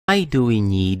Why do we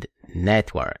need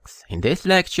networks? In this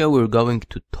lecture, we're going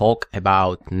to talk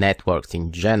about networks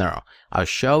in general. I'll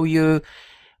show you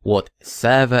what a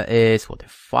server is, what a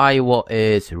firewall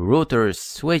is, routers,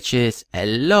 switches, a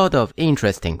lot of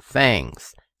interesting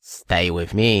things. Stay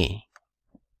with me.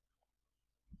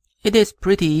 It is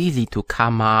pretty easy to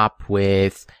come up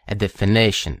with a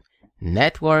definition.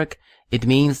 Network, it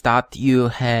means that you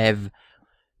have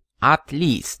at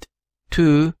least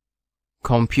two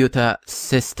computer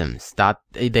systems, that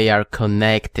they are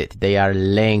connected, they are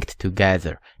linked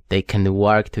together, they can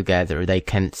work together, they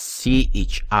can see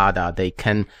each other, they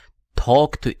can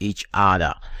talk to each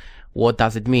other. What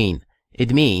does it mean?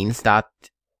 It means that,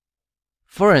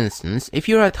 for instance, if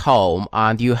you're at home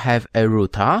and you have a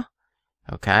router,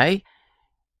 okay,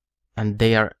 and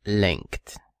they are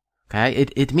linked, okay,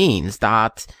 it means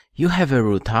that you have a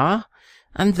router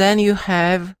and then you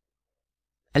have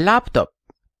a laptop.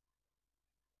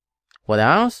 What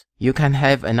else? You can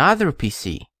have another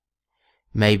PC,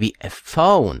 maybe a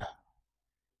phone.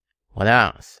 What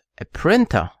else? A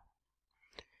printer,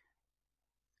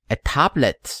 a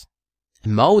tablet, a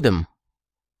modem,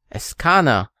 a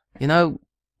scanner, you know,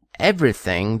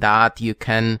 everything that you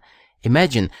can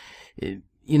imagine.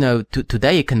 You know,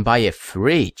 today you can buy a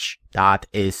fridge that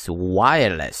is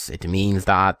wireless. It means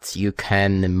that you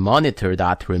can monitor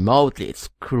that remotely. It's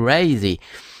crazy.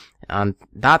 And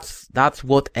that's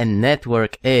what a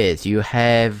network is. You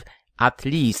have at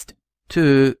least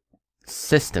two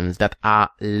systems that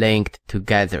are linked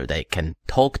together. They can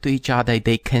talk to each other,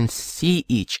 they can see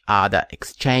each other,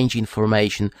 exchange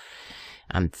information.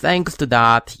 And thanks to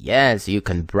that, yes, you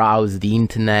can browse the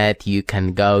internet, you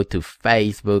can go to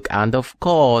Facebook, and of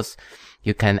course,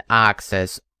 you can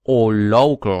access all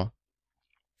local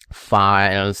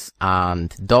files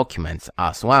and documents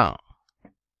as well.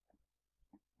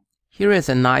 Here is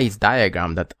a nice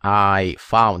diagram that I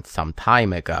found some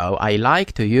time ago. I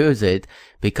like to use it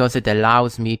because it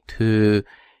allows me to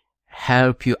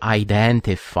help you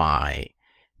identify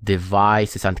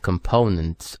devices and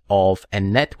components of a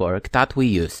network that we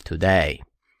use today.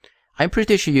 I'm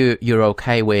pretty sure you're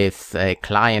okay with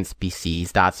clients'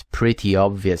 PCs. That's pretty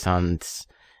obvious and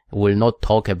we'll not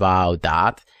talk about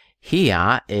that.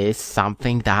 Here is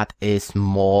something that is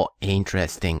more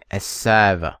interesting, a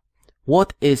server.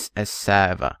 What is a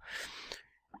server?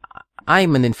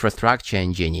 I'm an infrastructure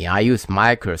engineer. I use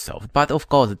Microsoft, but of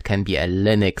course it can be a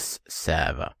Linux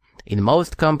server. In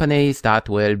most companies, that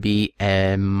will be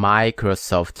a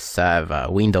Microsoft server,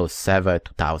 Windows Server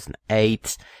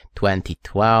 2008,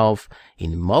 2012.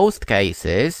 In most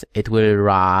cases, it will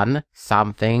run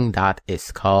something that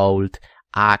is called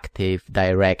Active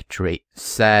Directory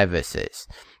services.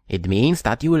 It means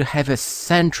that you will have a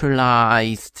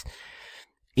centralized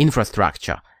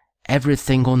infrastructure,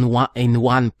 everything in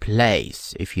one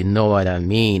place. If you know what I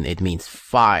mean, it means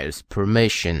files,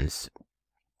 permissions,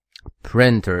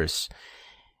 printers,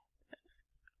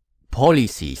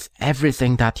 policies,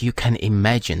 everything that you can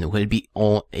imagine will be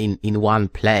in one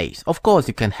place. Of course,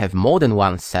 you can have more than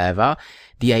one server.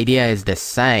 The idea is the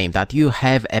same, that you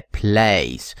have a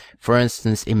place. For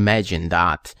instance, imagine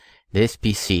that this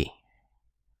PC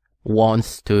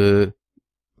wants to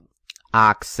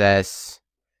access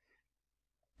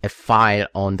a file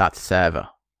on that server,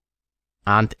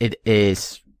 and it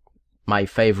is my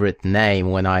favorite name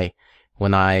when I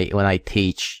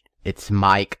teach. It's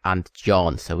Mike and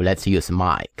John, so let's use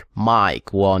Mike.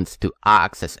 Mike wants to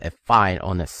access a file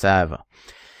on a server.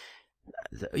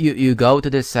 You go to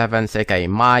the server and say, okay,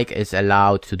 Mike is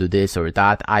allowed to do this or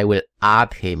that. I will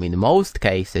add him in most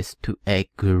cases to a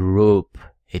group.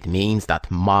 It means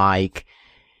that Mike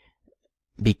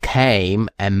became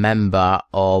a member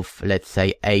of, let's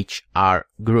say, HR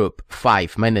group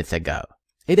 5 minutes ago.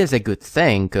 It is a good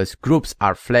thing because groups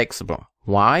are flexible.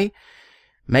 Why?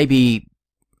 Maybe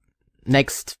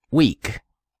next week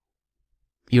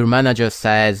your manager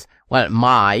says, well,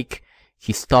 Mike,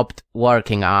 he stopped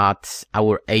working at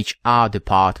our HR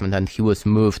department and he was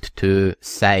moved to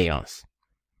sales.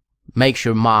 Make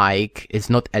sure Mike is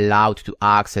not allowed to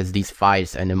access these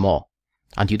files anymore.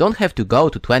 And you don't have to go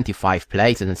to 25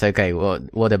 places and say, okay, well,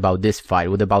 what about this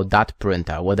file? What about that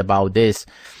printer? What about this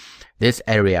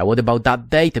area? What about that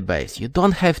database? You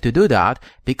don't have to do that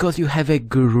because you have a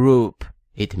group.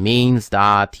 It means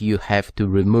that you have to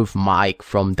remove Mike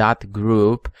from that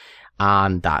group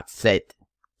and that's it.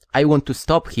 I want to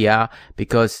stop here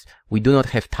because we do not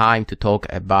have time to talk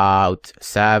about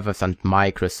servers and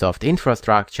Microsoft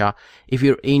infrastructure. If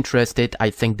you're interested,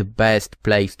 I think the best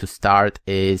place to start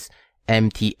is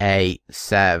MTA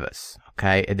servers.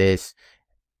 Okay, it is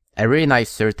a really nice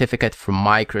certificate from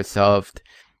Microsoft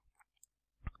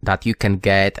that you can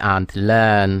get and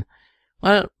learn,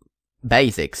 well,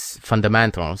 basics,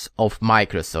 fundamentals of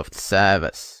Microsoft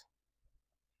servers.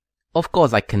 Of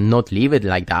course, I cannot leave it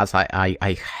like that.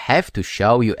 I have to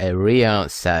show you a real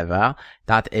server,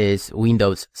 that is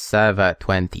Windows Server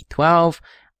 2012.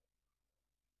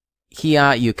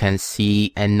 Here you can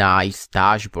see a nice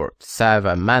dashboard,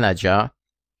 Server Manager.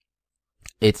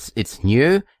 It's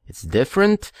new, it's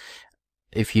different.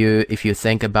 If you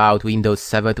think about Windows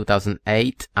Server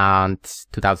 2008 and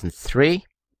 2003,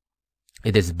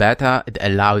 it is better. It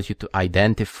allows you to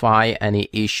identify any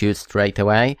issues straight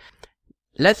away.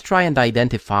 Let's try and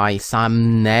identify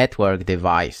some network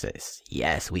devices.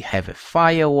 Yes, we have a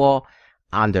firewall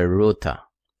and a router.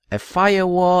 A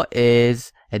firewall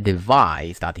is a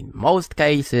device that in most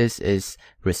cases is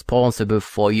responsible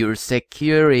for your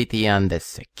security and the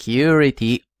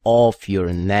security of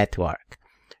your network.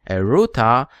 A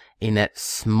router in a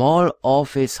small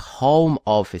office, home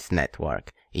office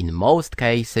network. In most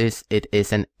cases, it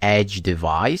is an edge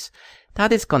device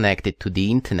that is connected to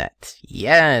the internet.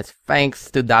 Yes,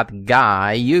 thanks to that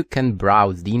guy, you can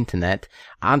browse the internet,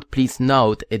 and please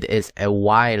note it is a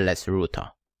wireless router.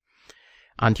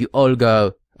 And you all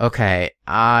go, okay,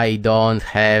 I don't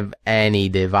have any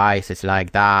devices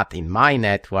like that in my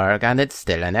network, and it's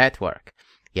still a network.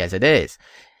 Yes, it is.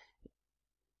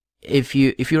 If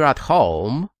you're at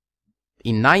home,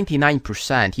 in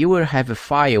 99% you will have a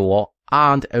firewall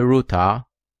and a router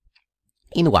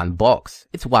in one box.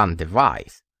 It's one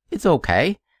device. It's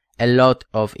okay. A lot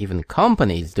of even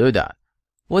companies do that.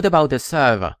 What about a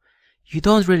server? You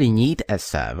don't really need a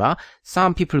server.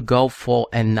 Some people go for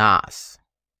a NAS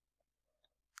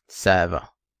server.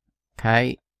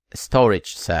 Okay? A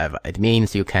storage server. It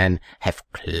means you can have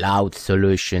cloud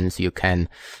solutions. You can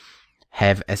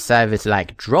have a service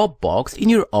like Dropbox in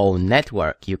your own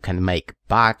network. You can make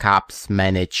backups,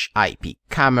 manage IP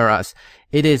cameras.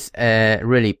 It is a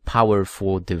really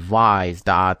powerful device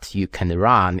that you can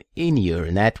run in your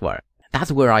network.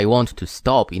 That's where I want to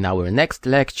stop. In our next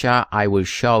lecture, I will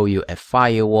show you a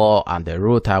firewall, and the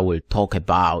router will talk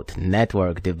about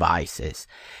network devices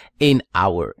in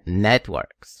our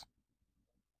networks.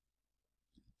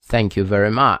 Thank you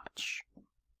very much.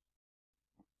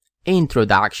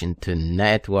 Introduction to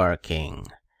networking.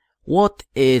 What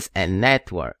is a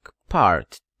network?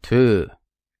 Part 2.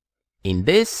 In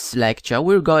this lecture,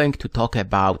 we're going to talk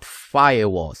about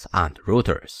firewalls and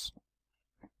routers.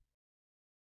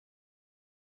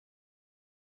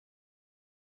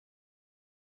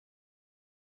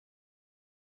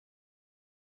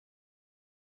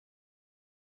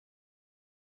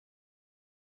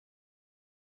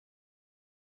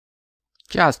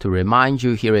 Just to remind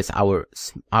you, here is our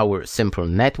simple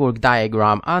network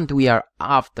diagram, and we are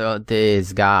after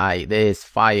this guy, this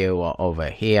firewall over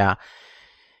here.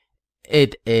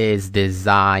 It is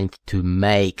designed to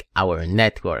make our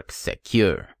network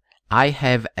secure. I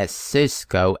have a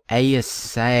Cisco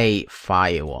ASA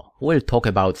firewall. We'll talk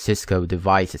about Cisco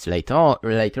devices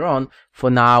later on. For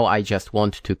now, I just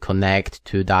want to connect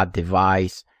to that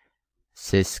device,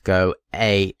 Cisco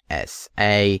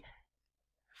ASA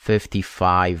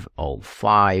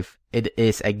 5505. It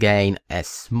is again a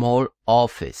small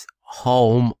office,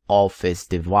 home office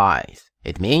device.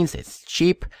 It means it's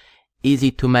cheap, easy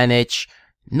to manage,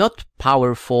 not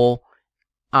powerful,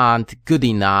 and good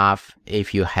enough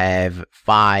if you have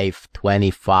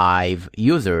 25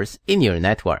 users in your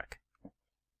network.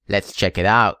 Let's check it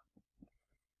out.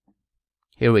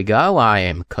 Here we go, I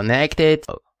am connected.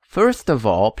 First of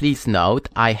all, please note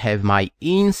I have my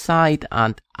inside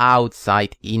and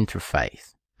outside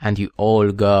interface. And you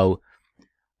all go,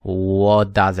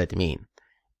 what does it mean?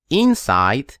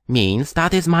 Inside means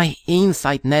that is my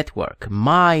inside network,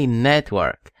 my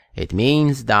network. It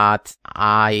means that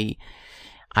I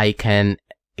can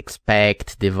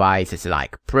expect devices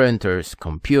like printers,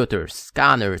 computers,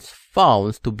 scanners,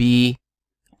 phones to be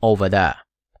over there.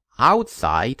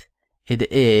 Outside,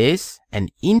 it is an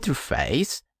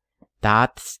interface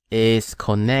that is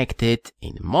connected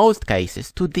in most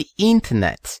cases to the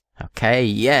internet. Okay,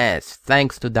 yes,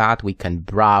 thanks to that we can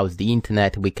browse the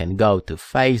internet, we can go to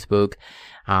Facebook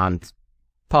and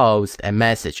post a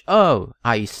message. Oh,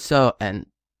 I saw a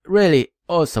really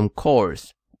awesome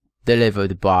course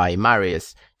delivered by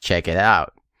Morioh. Check it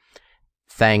out.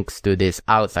 Thanks to this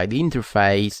outside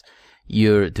interface,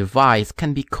 your device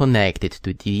can be connected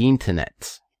to the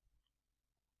internet.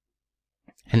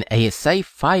 An ASA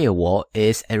firewall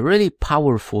is a really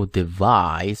powerful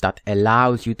device that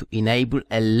allows you to enable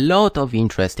a lot of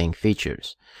interesting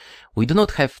features. We do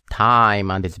not have time,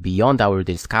 and it's beyond our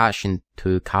discussion,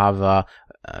 to cover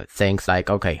things like,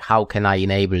 okay, how can I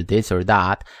enable this or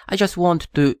that? I just want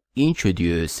to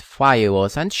introduce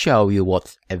firewalls and show you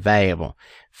what's available.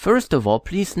 First of all,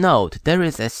 please note there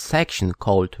is a section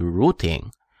called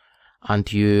routing,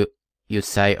 and you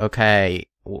say, okay,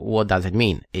 what does it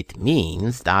mean? It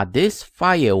means that this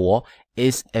firewall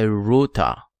is a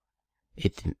router.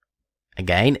 It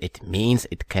means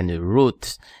it can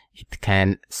route, it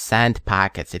can send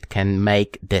packets, it can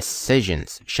make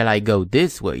decisions. Shall I go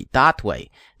this way, that way?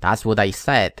 That's what I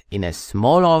said. In a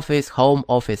small office, home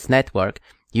office network,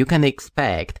 you can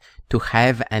expect to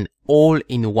have an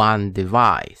all-in-one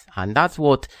device. And that's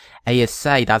what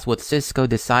ASA, that's what Cisco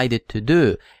decided to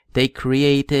do. They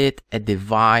created a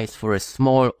device for a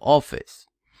small office.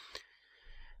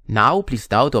 Now, please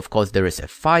note, of course, there is a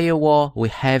firewall. We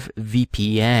have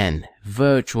VPN,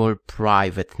 virtual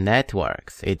private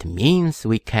networks. It means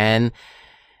we can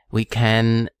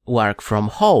work from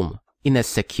home in a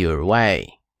secure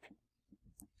way.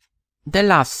 The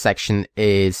last section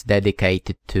is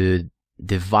dedicated to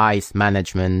device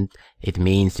management. It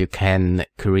means you can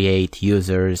create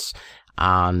users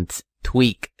and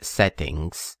tweak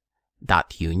settings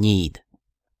that you need.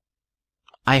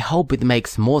 I hope it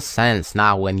makes more sense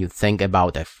now when you think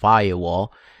about a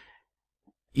firewall.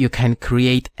 You can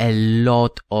create a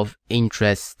lot of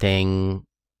interesting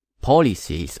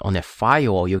policies on a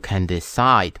firewall. You can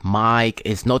decide Mike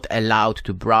is not allowed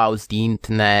to browse the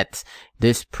internet.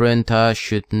 This printer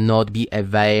should not be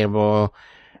available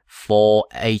for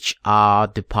HR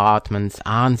departments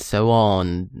and so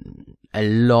on. A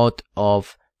lot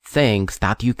of things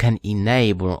that you can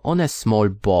enable on a small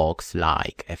box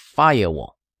like a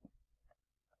firewall.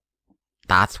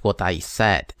 That's what I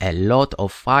said. A lot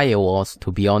of firewalls,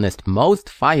 to be honest, most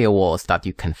firewalls that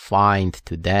you can find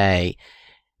today,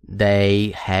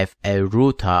 they have a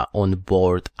router on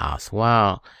board as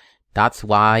well. That's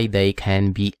why they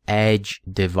can be edge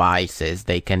devices.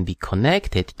 They can be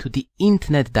connected to the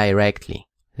internet directly.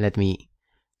 Let me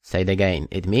say it again.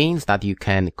 It means that you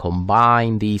can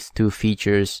combine these two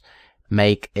features,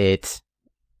 make it,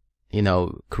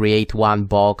 create one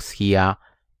box here,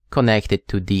 connected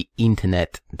to the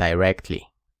internet directly.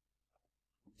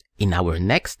 In our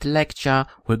next lecture,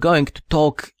 we're going to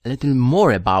talk a little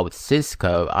more about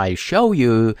Cisco. I'll show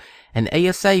you an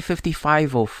ASA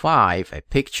 5505, a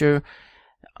picture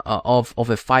of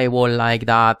a firewall like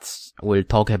that. We'll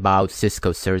talk about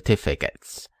Cisco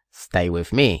certificates. Stay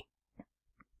with me.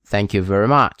 Thank you very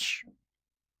much.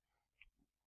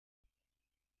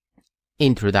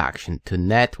 Introduction to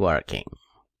networking.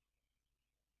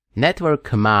 Network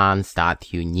commands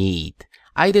that you need.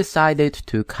 I decided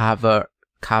to cover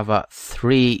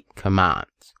 3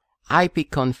 commands: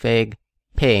 ipconfig,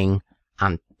 ping,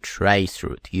 and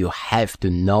traceroute. You have to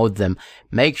know them.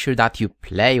 Make sure that you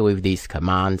play with these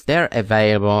commands. They're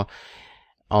available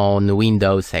on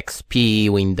Windows XP,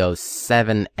 Windows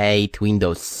 7, 8,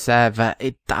 Windows 7.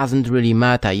 It doesn't really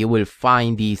matter. You will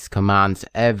find these commands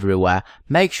everywhere.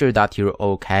 Make sure that you're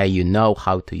okay, you know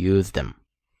how to use them.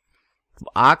 To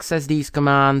access these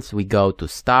commands, we go to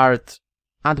Start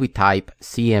and we type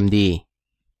CMD.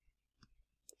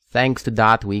 Thanks to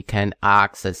that, we can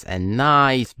access a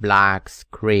nice black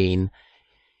screen.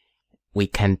 We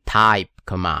can type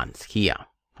commands here.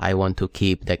 I want to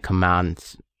keep the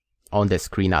commands on the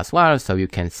screen as well so you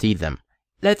can see them.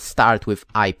 Let's start with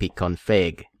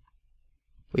ipconfig.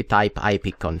 We type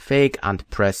ipconfig and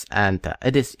press enter.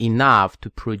 It is enough to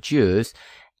produce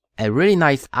a really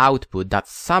nice output that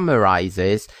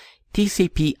summarizes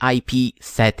TCP IP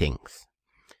settings.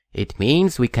 It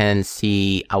means we can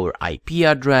see our IP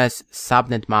address,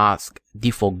 subnet mask,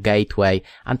 default gateway,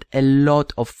 and a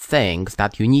lot of things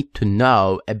that you need to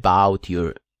know about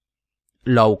your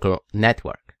local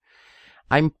network.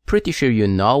 I'm pretty sure you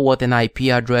know what an IP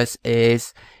address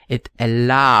is. It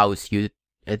allows you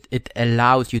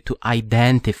to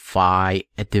identify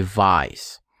a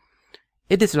device.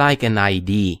 It is like an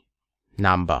ID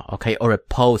number, okay, or a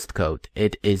postcode.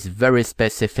 It is very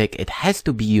specific. It has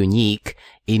to be unique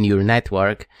in your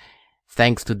network.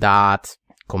 Thanks to that,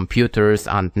 computers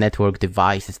and network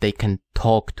devices, they can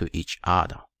talk to each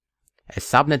other. A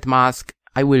subnet mask,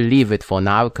 I will leave it for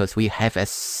now because we have a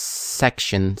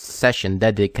session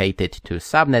dedicated to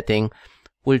subnetting.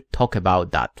 We'll talk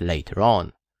about that later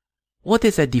on. What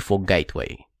is a default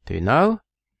gateway? Do you know?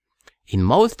 In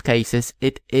most cases,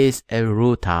 it is a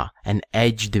router, an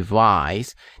edge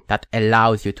device that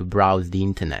allows you to browse the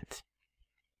internet.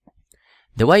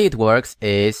 The way it works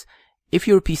is, if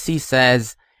your PC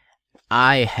says,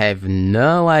 I have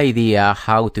no idea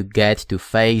how to get to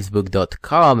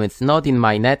facebook.com, it's not in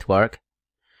my network,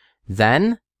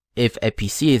 then if a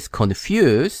PC is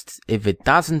confused, if it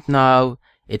doesn't know,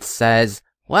 it says,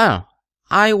 well,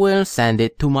 I will send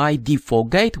it to my default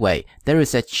gateway. There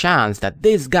is a chance that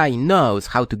this guy knows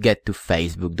how to get to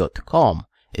facebook.com.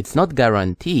 It's not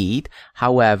guaranteed.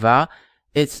 However,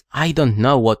 I don't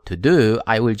know what to do.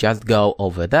 I will just go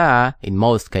over there. In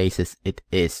most cases, it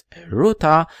is a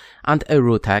router, and a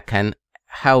router can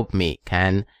help me,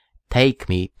 can take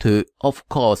me to, of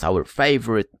course, our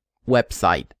favorite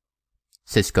website,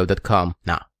 cisco.com,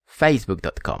 now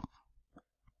facebook.com.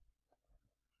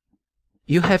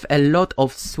 You have a lot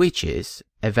of switches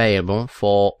available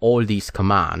for all these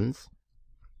commands.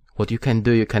 What you can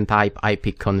do, you can type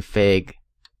ipconfig ?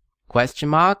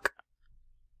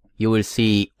 You will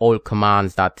see all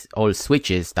commands all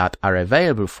switches that are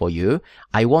available for you.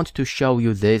 I want to show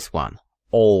you this one,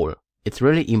 all. It's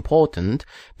really important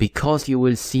because you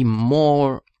will see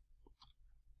more.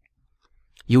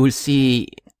 You will see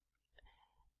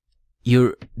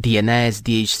your DNS,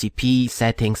 DHCP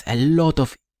settings, a lot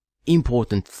of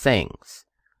important things.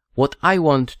 What I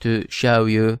want to show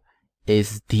you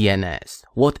is DNS.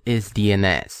 What is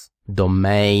DNS?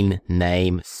 Domain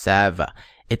Name Server.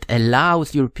 It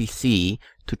allows your PC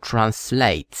to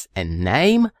translate a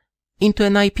name into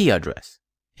an IP address.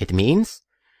 It means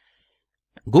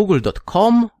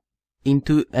google.com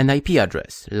into an IP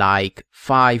address like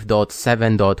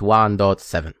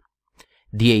 5.7.1.7.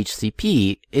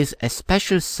 DHCP is a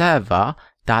special server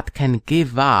that can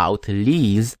give out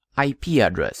lease IP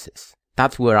addresses.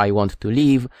 That's where I want to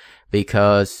leave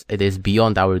because it is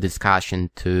beyond our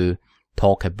discussion to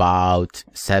talk about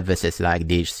services like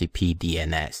DHCP,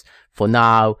 DNS. For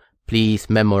now, please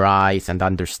memorize and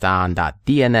understand that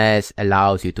DNS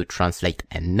allows you to translate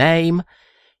a name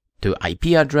to IP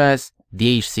address.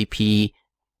 DHCP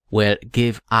will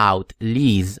give out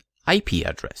lease IP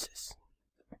addresses.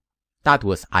 That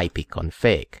was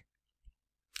ipconfig.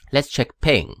 Let's check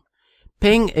ping.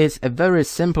 Ping is a very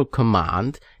simple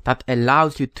command that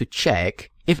allows you to check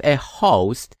if a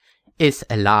host is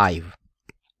alive.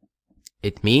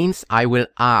 It means I will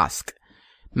ask,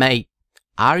 mate,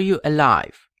 are you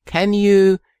alive? Can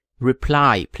you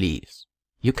reply, please?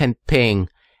 You can ping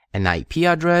an IP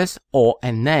address or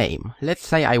a name. Let's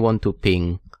say I want to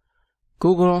ping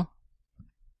google.co.uk.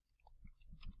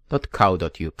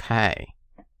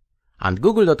 And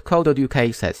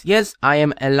google.co.uk says, yes, I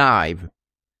am alive,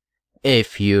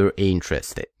 if you're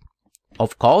interested.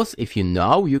 Of course, if you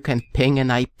know, you can ping an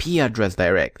IP address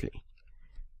directly.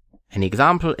 An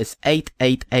example is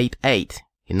 8888.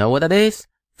 You know what that is?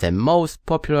 The most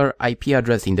popular IP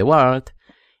address in the world,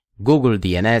 Google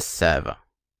DNS server.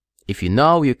 If you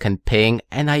know, you can ping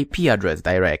an IP address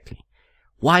directly.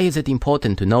 Why is it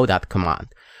important to know that command?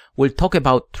 We'll talk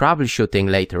about troubleshooting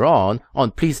later on.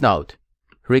 Please note,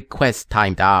 request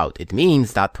timed out. It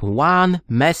means that one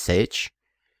message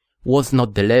was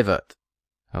not delivered.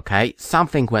 Okay,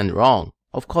 something went wrong.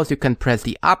 Of course, you can press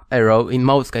the up arrow. In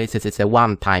most cases, it's a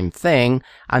one-time thing,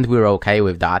 and we're okay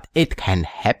with that. It can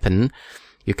happen.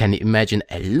 You can imagine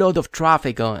a lot of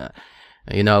traffic on,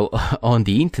 on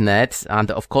the internet,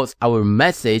 and of course, our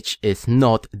message is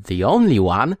not the only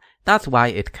one. That's why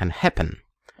it can happen.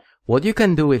 What you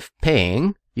can do with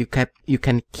ping, you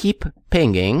can keep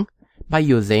pinging by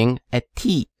using a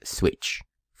T switch.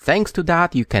 Thanks to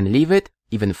that, you can leave it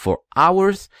even for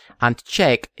hours and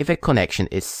check if a connection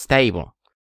is stable.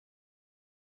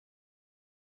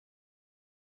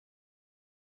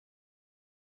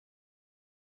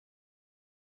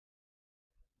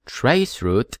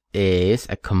 Traceroute is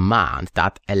a command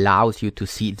that allows you to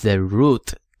see the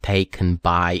route taken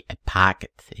by a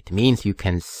packet. It means you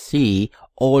can see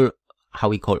all, how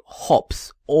we call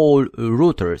hops, all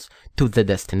routers to the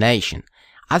destination.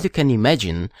 As you can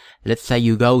imagine, let's say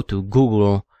you go to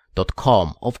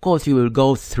google.com. Of course, you will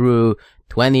go through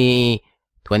 20,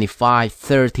 25,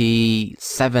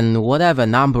 37, whatever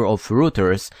number of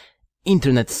routers,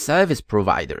 internet service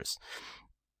providers.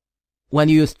 When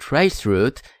you use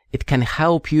traceroute, it can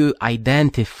help you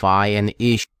identify an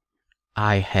issue.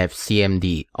 I have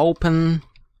CMD open.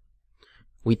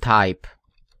 We type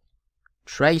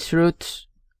traceroute.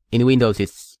 In Windows,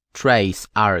 it's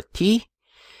traceRT.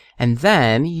 And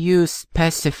then you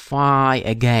specify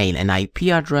again an IP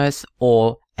address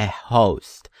or a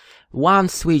host. One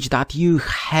switch that you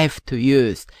have to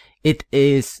use, it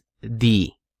is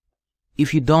D.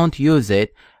 If you don't use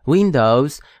it,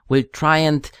 Windows will try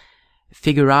and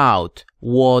figure out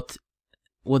what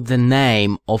the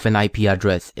name of an IP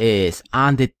address is,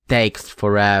 and it takes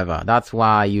forever. That's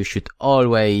why you should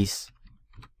always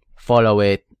follow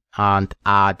it and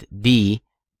add D.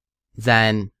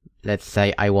 Then let's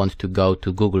say I want to go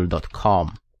to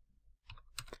google.com.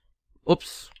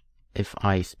 oops, if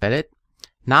I spell it.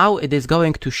 Now it is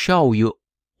going to show you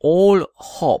all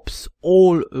hops,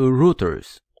 all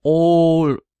routers,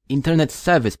 all internet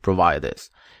service providers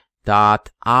that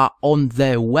are on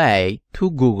their way to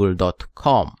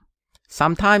google.com.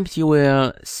 Sometimes you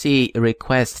will see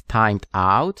request timed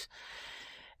out.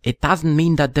 It doesn't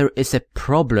mean that there is a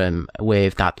problem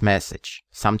with that message.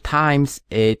 Sometimes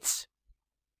it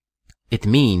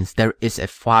means there is a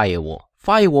firewall.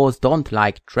 Firewalls don't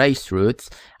like traceroutes,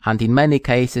 and in many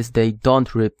cases they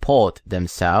don't report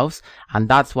themselves, and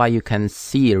that's why you can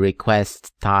see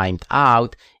requests timed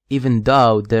out, even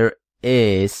though there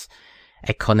is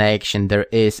a connection, there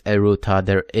is a router,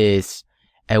 there is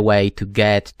a way to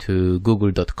get to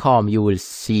google.com, you will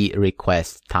see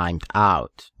requests timed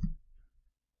out.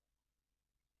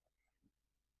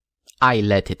 I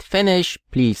let it finish.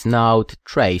 Please note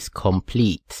trace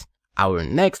complete. Our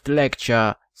next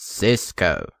lecture,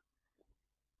 Cisco.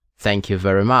 Thank you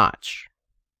very much.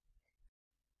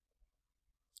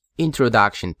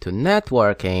 Introduction to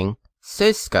networking,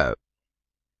 Cisco.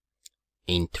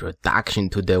 Introduction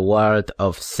to the world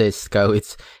of Cisco.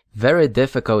 It's very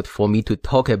difficult for me to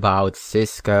talk about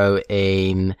Cisco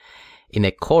in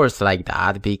a course like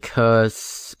that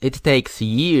because it takes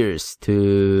years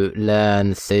to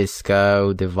learn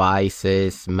Cisco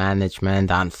devices,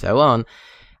 management, and so on.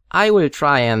 I will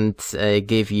try and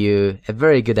give you a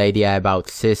very good idea about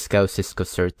Cisco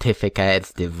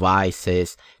certificates,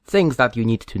 devices, things that you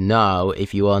need to know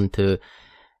if you want to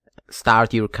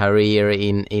start your career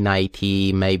in IT.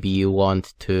 Maybe you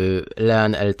want to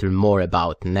learn a little more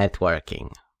about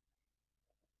networking.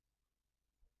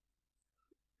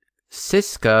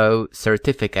 Cisco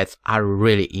certificates are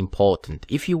really important.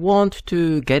 If you want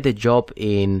to get a job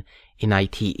in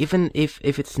IT, even if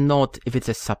it's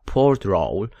a support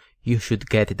role, you should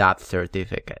get that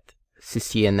certificate.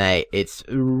 CCNA, it's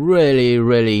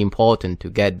really important to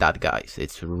get that, guys.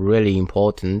 It's really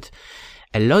important.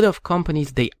 A lot of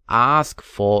companies, they ask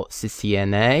for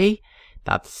CCNA.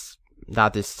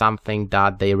 That is something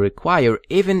that they require,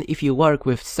 even if you work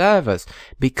with servers,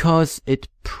 because it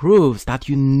proves that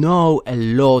you know a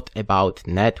lot about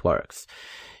networks.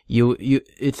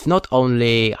 It's not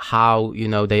only how,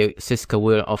 Cisco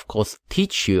will of course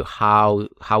teach you how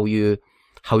you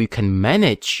can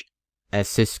manage a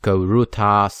Cisco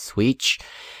router switch.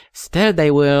 Still,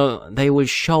 they will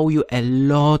show you a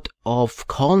lot of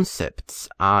concepts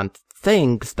and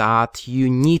things that you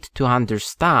need to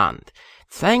understand.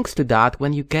 Thanks to that,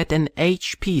 when you get an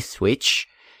HP switch,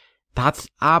 that's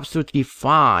absolutely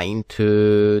fine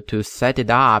to set it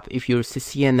up. If you're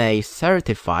CCNA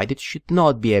certified, it should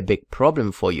not be a big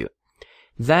problem for you.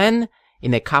 Then,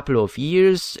 in a couple of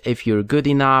years, if you're good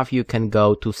enough, you can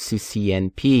go to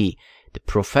CCNP, the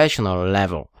professional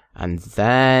level, and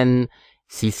then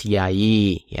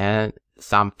CCIE,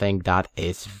 something that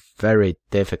is very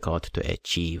difficult to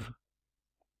achieve.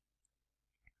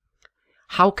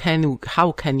 How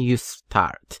can you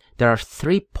start? There are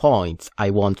 3 points I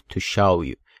want to show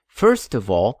you. First of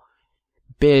all,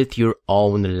 build your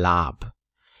own lab.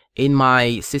 In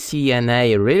my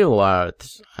CCNA Real World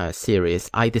series,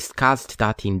 I discussed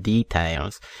that in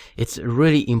details. It's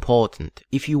really important.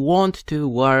 If you want to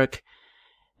work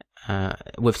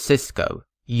with Cisco,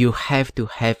 you have to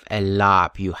have a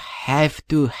lab. You have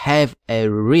to have a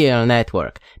real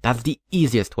network. That's the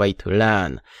easiest way to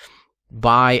learn.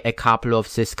 Buy a couple of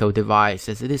Cisco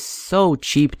devices. It is so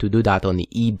cheap to do that on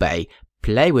eBay.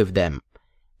 Play with them.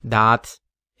 That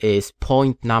is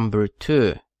point number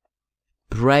 2.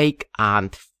 Break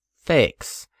and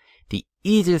fix. The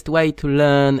easiest way to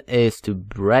learn is to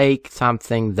break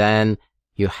something, then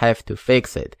you have to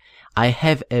fix it. I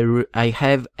have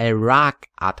a rack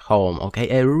at home,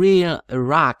 okay? A real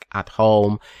rack at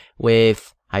home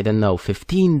with,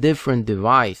 15 different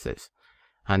devices.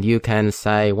 And you can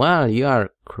say, well, you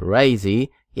are crazy.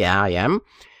 Yeah, I am.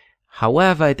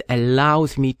 However, it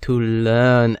allows me to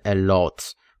learn a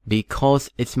lot because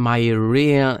it's my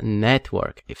real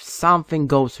network. If something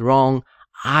goes wrong,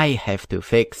 I have to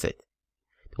fix it.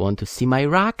 Want to see my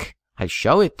rack? I'll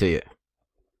show it to you.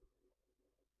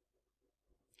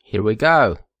 Here we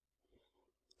go.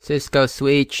 Cisco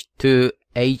switch to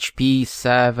HP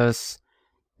servers.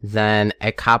 Then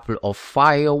a couple of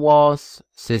firewalls,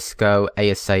 Cisco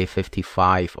ASA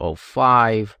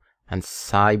 5505 and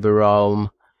CyberRoam,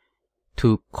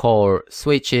 2 core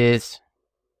switches,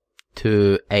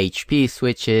 2 HP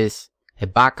switches, a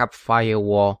backup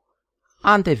firewall,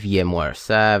 and a VMware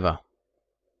server.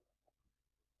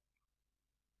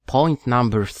 Point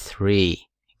number 3,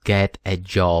 get a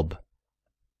job.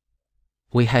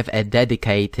 We have a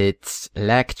dedicated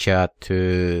lecture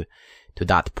to to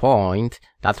that point.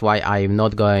 That's why I'm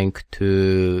not going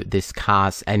to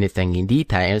discuss anything in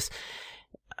details.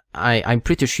 I'm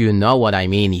pretty sure you know what I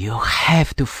mean. You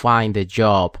have to find a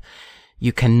job.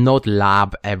 You cannot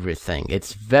lab everything.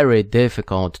 It's very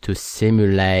difficult to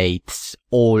simulate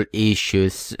all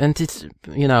issues, and it's,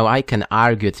 you know, I can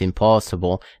argue it's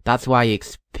impossible. That's why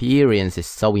experience is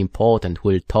so important.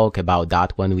 We'll talk about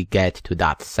that when we get to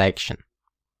that section.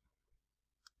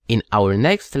 In our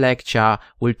next lecture,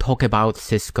 we'll talk about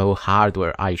Cisco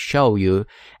hardware. I'll show you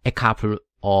a couple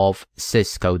of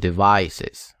Cisco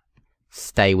devices.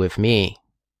 Stay with me.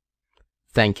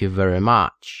 Thank you very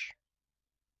much.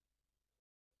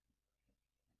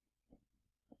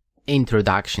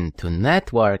 Introduction to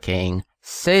Networking,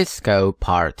 Cisco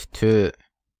Part 2.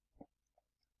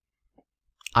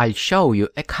 I'll show you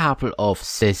a couple of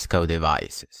Cisco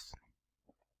devices.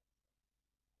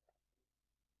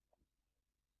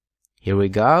 Here we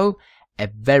go, a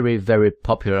very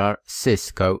popular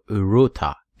Cisco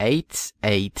router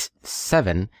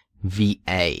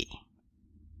 887VA.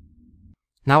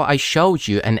 Now I showed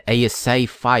you an ASA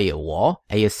firewall,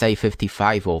 ASA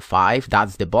 5505,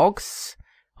 that's the box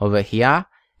over here.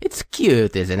 It's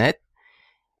cute, isn't it?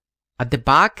 At the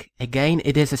back, again,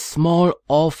 it is a small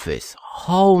office,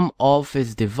 home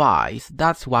office device.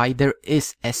 That's why there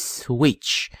is a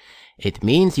switch. It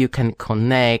means you can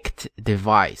connect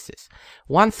devices.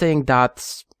 One thing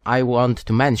that I want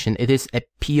to mention, it is a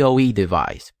PoE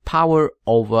device, Power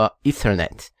over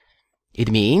Ethernet.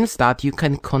 It means that you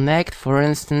can connect, for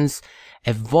instance,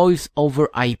 a voice over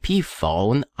IP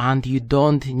phone, and you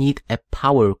don't need a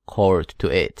power cord to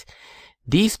it.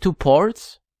 These two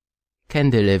ports can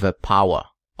deliver power.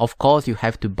 Of course, you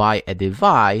have to buy a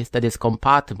device that is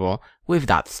compatible with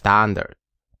that standard.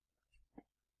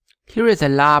 Here is a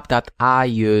lab that I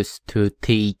use to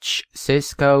teach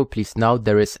Cisco. Please note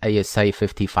there is ASA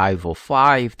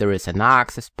 5505, there is an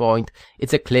access point.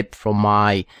 It's a clip from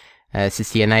my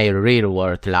CCNA real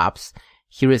world labs.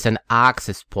 Here is an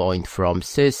access point from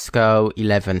Cisco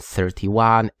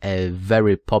 1131, a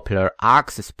very popular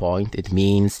access point. It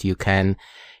means you can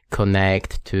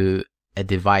connect to a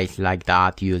device like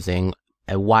that using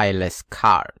a wireless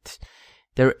card.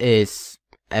 There is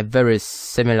a very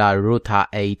similar router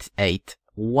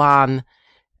 881,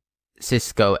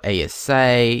 Cisco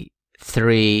ASA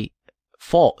 3,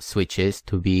 4 switches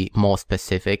to be more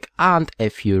specific, and a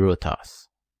few routers.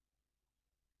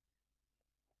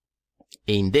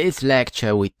 In this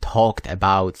lecture, we talked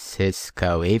about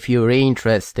Cisco. If you're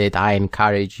interested, I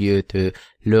encourage you to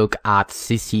look at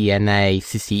CCNA,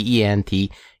 CCENT.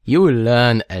 You will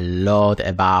learn a lot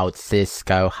about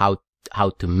Cisco, how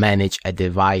to manage a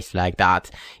device like that.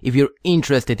 If you're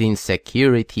interested in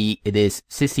security, it is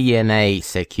CCNA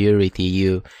security.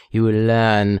 You will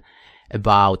learn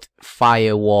about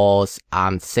firewalls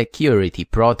and security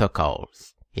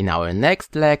protocols. In our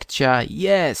next lecture,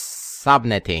 yes,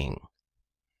 subnetting.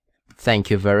 Thank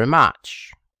you very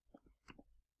much.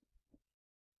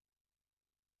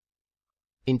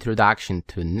 Introduction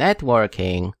to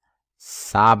Networking,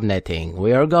 Subnetting.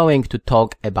 We are going to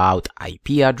talk about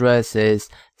IP addresses,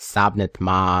 subnet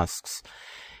masks.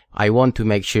 I want to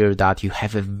make sure that you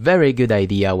have a very good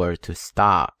idea where to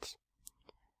start.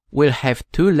 We'll have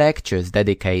 2 lectures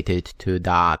dedicated to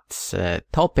that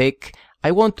topic.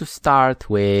 I want to start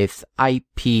with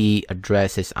IP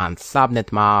addresses and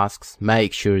subnet masks.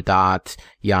 Make sure that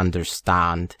you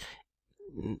understand.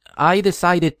 I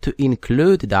decided to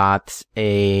include that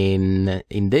in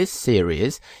this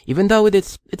series, even though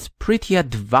it's pretty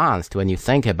advanced when you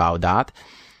think about that.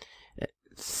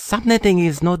 Subnetting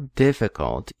is not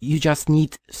difficult. You just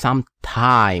need some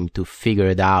time to figure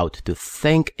it out, to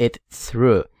think it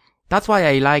through. That's why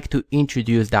I like to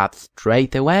introduce that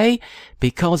straight away,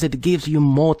 because it gives you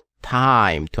more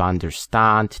time to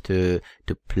understand, to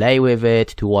play with it,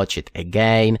 to watch it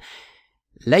again.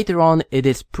 Later on, it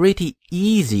is pretty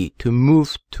easy to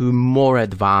move to more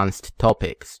advanced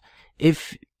topics.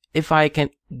 If I can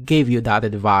give you that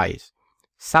advice,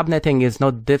 subnetting is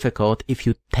not difficult if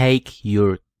you take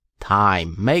your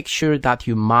time. Make sure that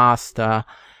you master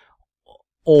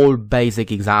all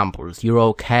basic examples. You're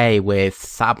okay with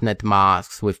subnet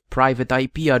masks, with private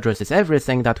IP addresses,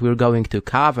 everything that we're going to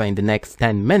cover in the next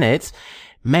 10 minutes.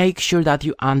 Make sure that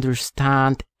you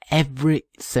understand every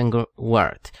single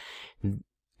word.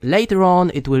 Later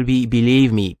on, it will be,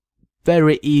 believe me,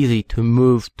 very easy to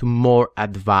move to more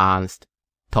advanced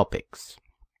topics.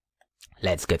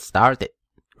 Let's get started.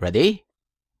 Ready?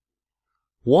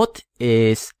 What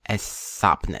is a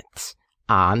subnet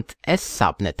and a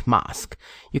subnet mask?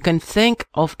 You can think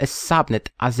of a subnet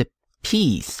as a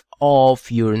piece of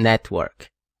your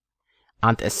network.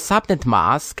 And a subnet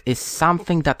mask is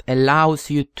something that allows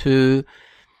you to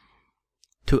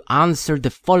answer the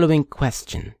following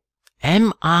question.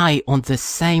 Am I on the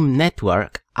same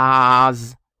network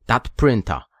as that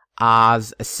printer,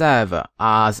 as a server,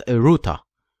 as a router?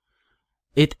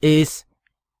 It is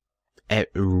a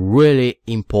really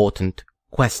important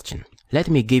question. Let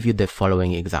me give you the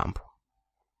following example.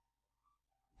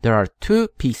 There are two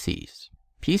PCs,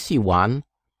 PC1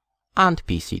 and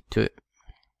PC2.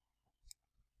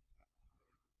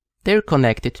 They're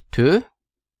connected to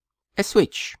a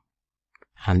switch.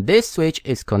 And this switch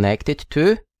is connected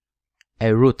to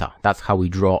a router. That's how we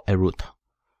draw a router.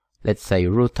 Let's say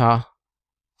router,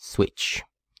 switch.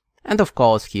 And of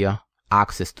course here,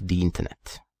 access to the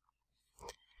internet.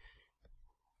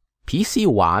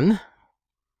 PC1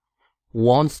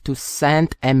 wants to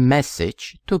send a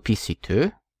message to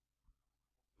PC2.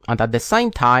 And at the same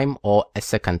time, or a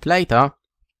second later,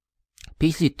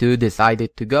 PC2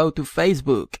 decided to go to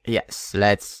Facebook. Yes,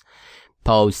 let's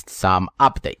post some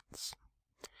updates.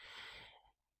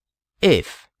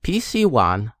 If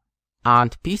PC1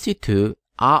 and PC2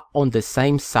 are on the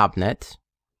same subnet,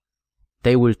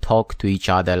 they will talk to each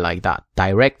other like that,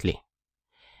 directly.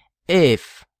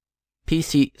 If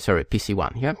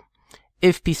PC1, yeah?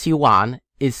 If PC1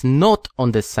 is not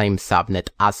on the same subnet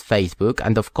as Facebook,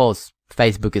 and of course,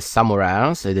 Facebook is somewhere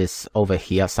else, it is over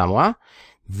here somewhere,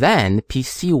 then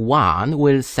PC1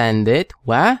 will send it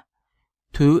where?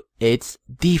 To its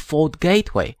default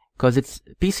gateway. Because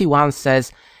PC1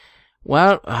 says,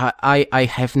 well, I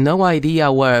have no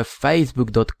idea where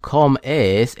facebook.com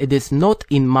is. It is not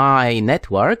in my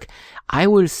network. I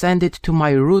will send it to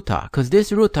my router, because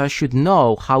this router should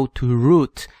know how to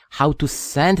route, how to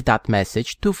send that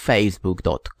message to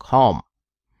facebook.com.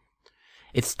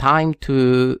 It's time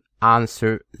to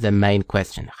answer the main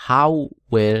question. How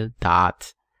will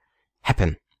that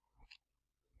happen?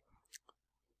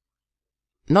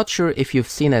 Not sure if you've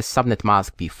seen a subnet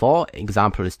mask before.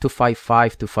 Example is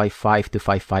 255, 255,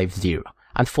 2550.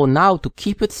 And for now, to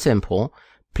keep it simple,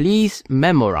 please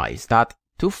memorize that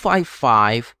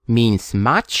 255 means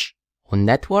match on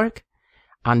network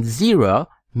and 0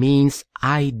 means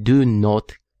I do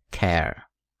not care.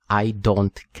 I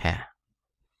don't care.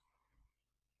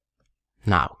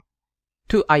 Now,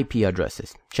 two IP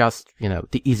addresses. Just,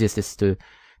 the easiest is the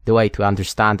way to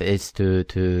understand is to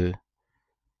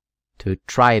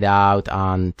try it out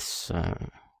and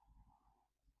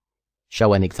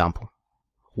show an example.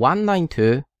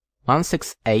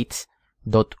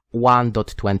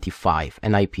 192.168.1.25,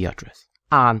 an IP address,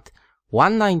 and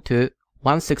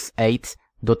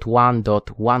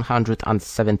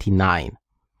 192.168.1.179.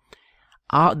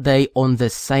 Are they on the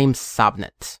same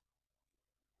subnet?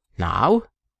 Now,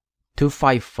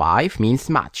 255 means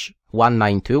match.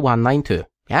 192.192.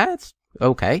 Yeah, it's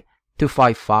okay.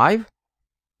 255.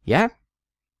 Yeah.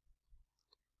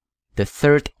 The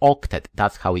third octet,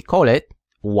 that's how we call it.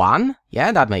 1.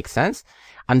 Yeah, that makes sense.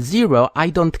 And 0, I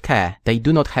don't care. They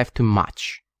do not have to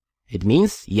match. It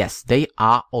means, yes, they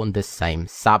are on the same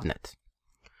subnet.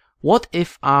 What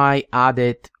if I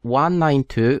added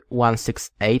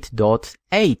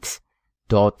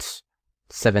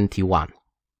 192.168.8.71?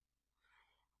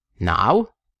 Now,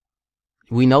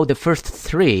 we know the first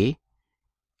 3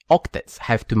 octets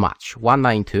have to match.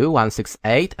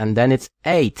 192.168, and then it's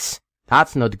 8.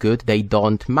 That's not good. They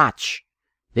don't match.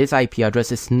 This IP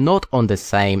address is not on the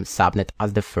same subnet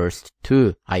as the first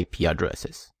 2 IP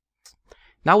addresses.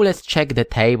 Now let's check the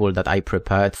table that I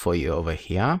prepared for you over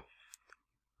here.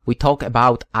 We talk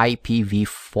about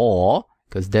IPv4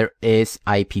 because there is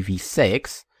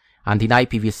IPv6, and in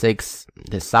IPv6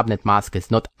 the subnet mask is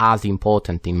not as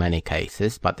important in many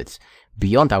cases, but it's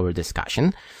beyond our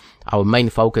discussion. Our main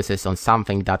focus is on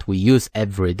something that we use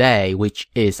every day, which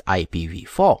is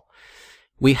IPv4.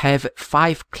 We have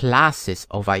 5 classes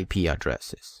of IP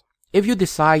addresses. If you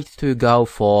decide to go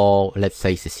for, let's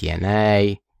say,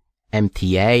 CCNA,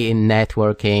 MTA in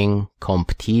networking,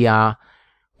 CompTIA,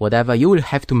 whatever, you will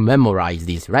have to memorize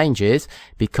these ranges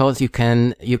because you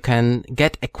can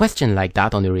get a question like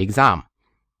that on your exam.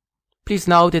 Please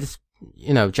note it's,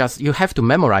 you have to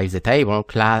memorize the table.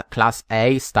 Class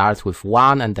A starts with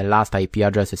 1 and the last IP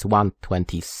address is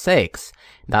 126.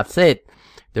 That's it.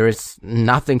 There is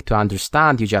nothing to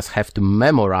understand. You just have to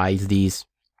memorize these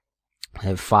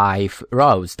 5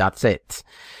 rows. That's it.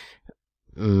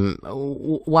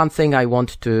 One thing I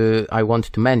want to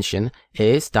mention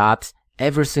is that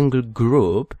every single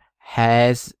group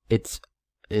has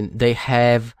they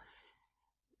have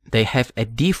a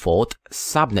default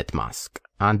subnet mask,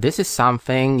 and this is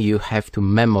something you have to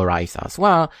memorize as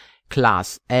well.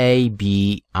 Class A,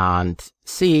 B, and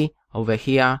C over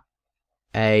here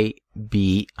A,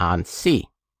 B, and C.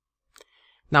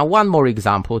 Now one more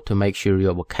example to make sure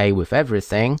you're okay with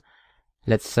everything.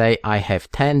 Let's say I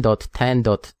have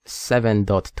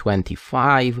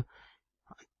 10.10.7.25,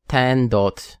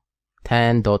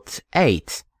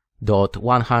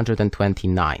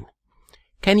 10.10.8.129.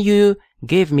 Can you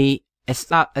give me a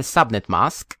subnet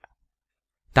mask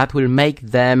that will make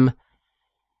them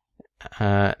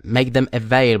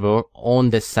available on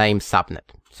the same subnet?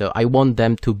 So I want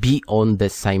them to be on the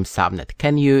same subnet.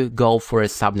 Can you go for a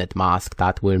subnet mask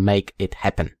that will make it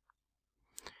happen?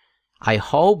 I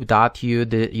hope that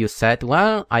you said,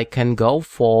 well, I can go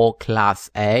for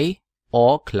class A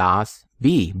or class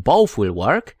B. Both will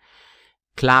work.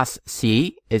 Class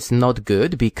C is not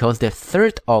good because the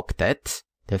third octet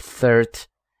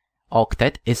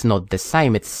is not the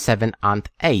same. It's 7 and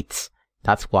 8.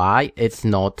 That's why it's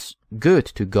not good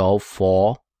to go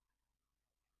for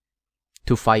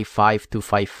 255,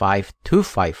 255,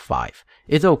 255.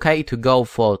 It's okay to go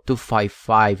for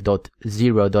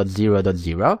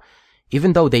 255.0.0.0.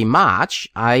 Even though they match,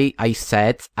 I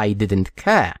said I didn't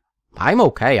care. I'm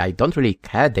okay, I don't really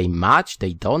care. They match,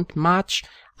 they don't match.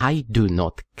 I do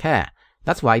not care.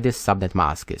 That's why this subnet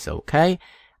mask is okay.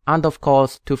 And of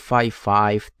course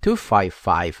 255,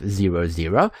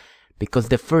 255.0.0, because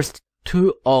the first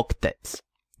two octets,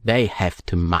 they have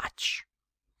to match.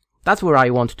 That's where I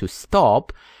want to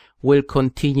stop. We'll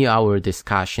continue our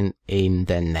discussion in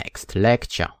the next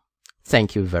lecture.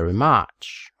 Thank you very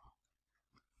much.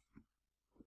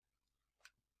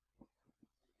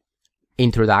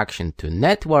 Introduction to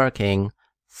Networking,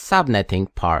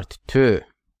 Subnetting Part 2.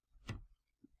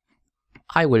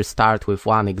 I will start with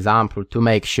one example to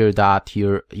make sure that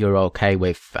you're okay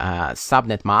with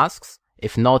subnet masks.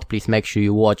 If not, please make sure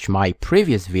you watch my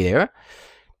previous video.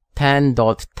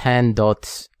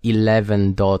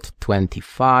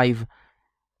 10.10.11.25,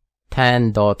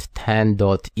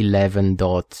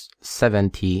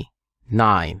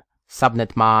 10.10.11.79.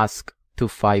 Subnet mask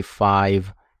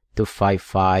 255,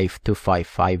 255,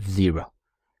 2550.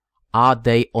 Are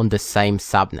they on the same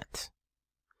subnet?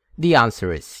 The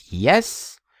answer is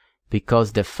yes,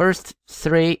 because the first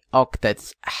three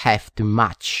octets have to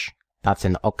match. That's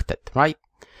an octet, right?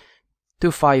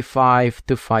 255,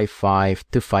 255,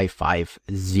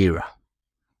 2550.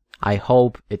 I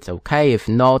hope it's okay. If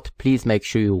not, please make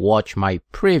sure you watch my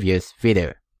previous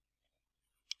video.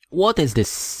 What is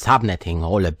this subnetting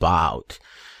all about?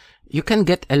 You can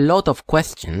get a lot of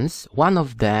questions. One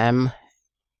of them,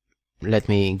 let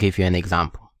me give you an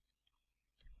example.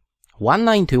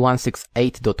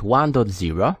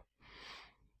 192.168.1.0,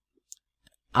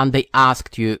 and they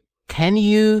asked you, can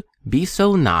you be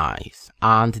so nice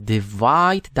and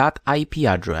divide that IP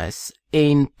address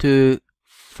into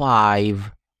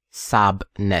 5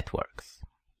 sub-networks?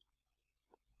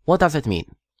 What does it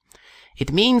mean?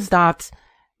 It means that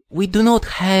we do not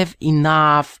have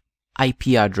enough IP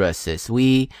addresses.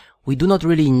 We do not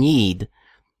really need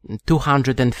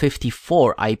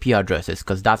 254 IP addresses,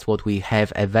 because that's what we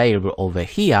have available over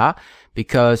here,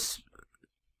 because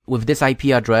with this IP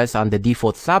address and the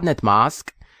default subnet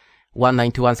mask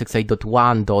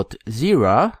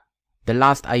 192.168.1.0, the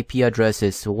last IP address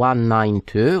is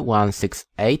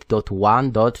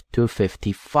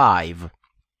 192.168.1.255.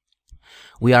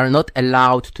 We are not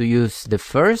allowed to use the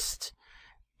first,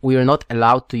 we are not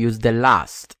allowed to use the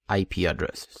last IP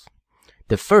addresses.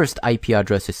 The first IP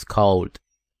address is called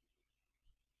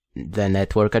the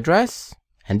network address,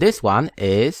 and this one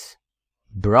is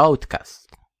broadcast.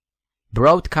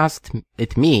 Broadcast,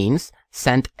 it means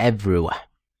send everywhere.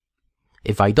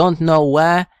 If I don't know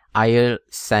where, I'll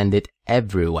send it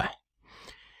everywhere.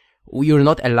 You're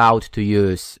not allowed to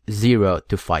use 0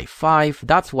 to 55.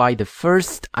 That's why the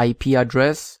first IP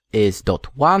address is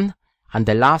 .1 and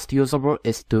the last usable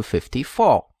is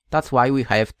 254. That's why we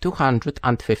have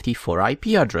 254 IP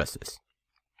addresses.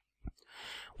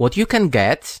 What you can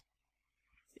get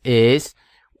is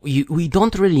we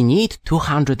don't really need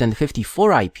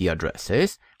 254 IP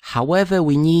addresses. However,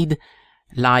 we need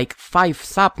like 5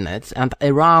 subnets and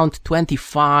around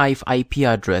 25 IP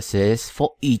addresses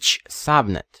for each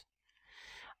subnet.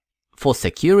 For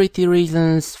security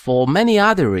reasons, for many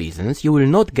other reasons, you will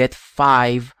not get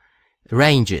 5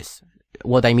 ranges.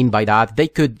 What I mean by that, they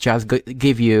could just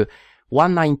give you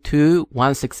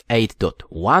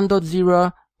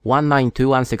 192.168.1.0,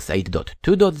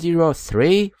 192.168.2.0,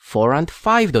 3, 4, and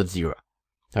 5.0.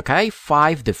 Okay,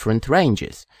 5 different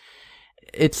ranges.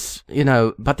 It's,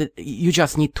 but you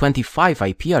just need 25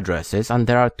 IP addresses and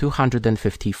there are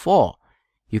 254.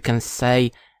 You can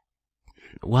say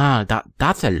Well,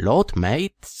 that's a lot,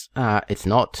 mate. It's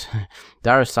not.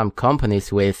 There are some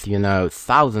companies with,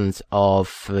 thousands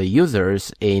of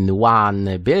users in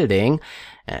one building.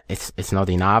 It's not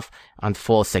enough. And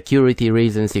for security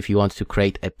reasons, if you want to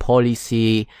create a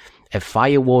policy, a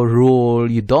firewall rule,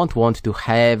 you don't want to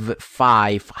have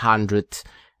 500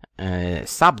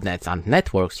 subnets and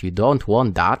networks. You don't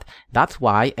want that. That's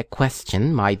why a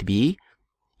question might be,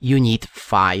 you need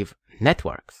 5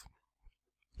 networks.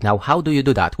 Now, how do you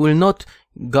do that? We'll not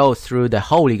go through the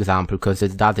whole example because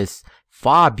that is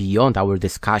far beyond our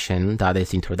discussion. That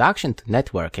is introduction to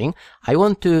networking. I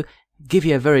want to give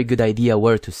you a very good idea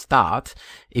where to start.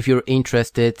 If you're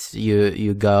interested, if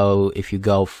you go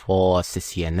for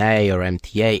CCNA or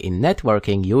MTA in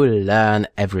networking, you will learn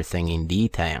everything in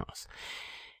details.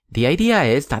 The idea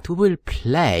is that we will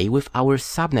play with our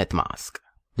subnet mask.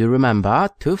 Do you remember?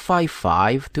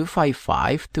 255,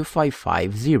 255,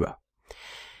 2550.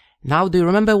 Now, do you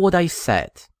remember what I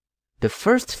said? The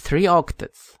first 3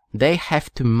 octets, they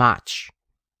have to match.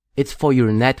 It's for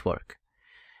your network.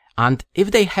 And if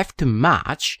they have to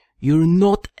match, you're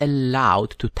not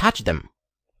allowed to touch them.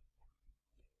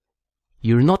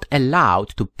 You're not allowed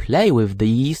to play with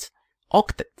these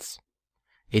octets.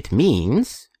 It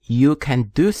means you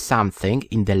can do something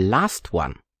in the last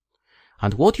one.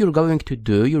 And what you're going to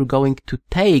do, you're going to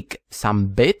take some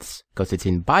bits, because it's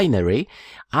in binary,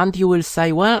 and you will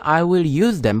say, well, I will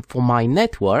use them for my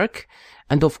network.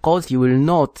 And of course, you will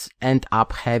not end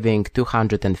up having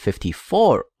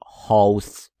 254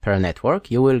 hosts per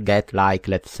network. You will get like,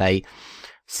 let's say,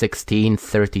 16,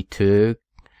 32,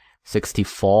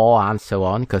 64, and so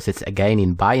on, because it's again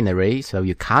in binary. So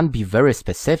you can't be very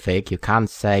specific. You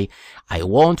can't say, I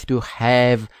want to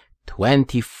have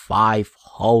 25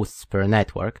 hosts per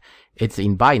network. It's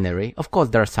in binary. Of course,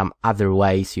 there are some other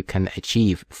ways you can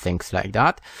achieve things like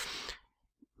that.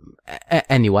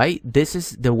 Anyway, this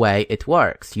is the way it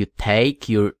works. You take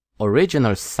your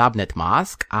original subnet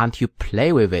mask and you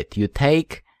play with it. You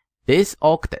take this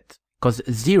octet, because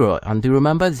 0, and do you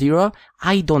remember 0?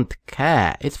 I don't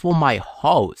care. It's for my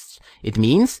hosts. It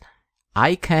means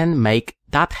I can make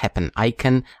that happen. I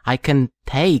can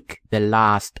take the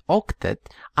last octet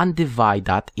and divide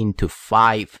that into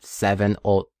 5, 7,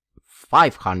 or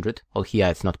 500. Or here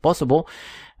it's not possible.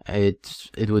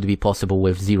 It would be possible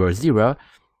with 0, 0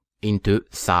 into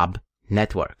sub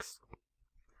networks.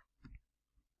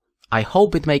 I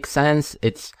hope it makes sense.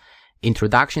 It's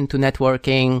introduction to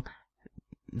networking.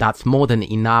 That's more than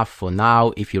enough for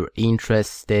now. If you're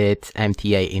interested,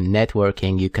 MTA in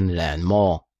networking, you can learn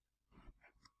more.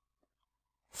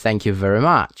 Thank you very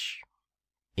much.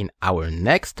 In our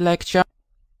next lecture,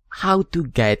 how to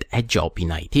get a job in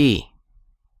IT.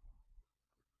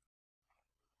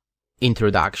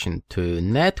 Introduction to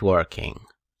networking.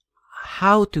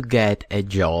 How to get a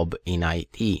job in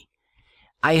IT.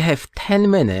 I have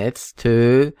 10 minutes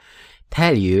to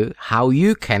tell you how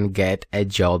you can get a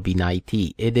job in IT.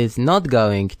 It is not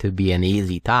going to be an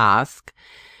easy task.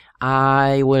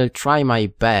 I will try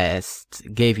my best,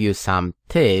 give you some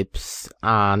tips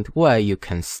and where you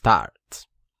can start.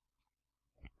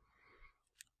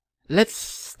 Let's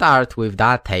start with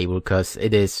that table because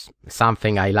it is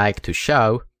something I like to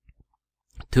show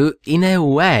to, in a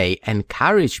way,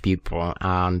 encourage people,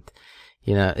 and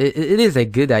it is a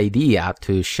good idea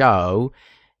to show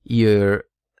your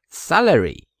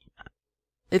salary.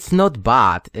 It's not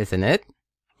bad, isn't it?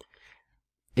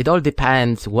 It all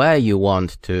depends where you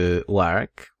want to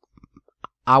work.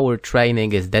 Our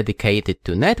training is dedicated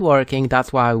to networking.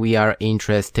 That's why we are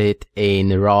interested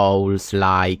in roles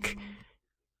like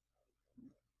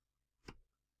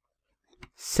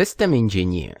system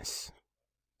engineers,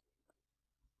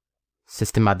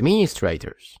 system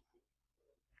administrators,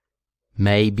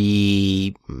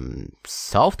 maybe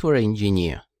software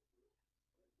engineer.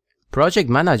 Project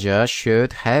manager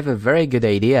should have a very good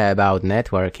idea about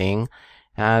networking.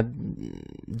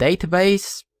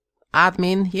 Database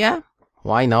admin, yeah,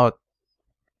 why not?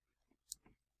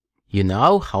 You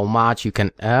know how much you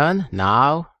can earn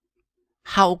now?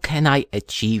 How can I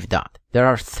achieve that? There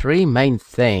are 3 main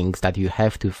things that you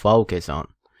have to focus on.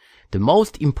 The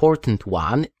most important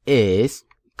one is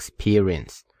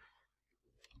experience.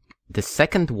 The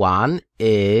second one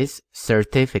is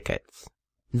certificates.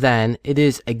 Then it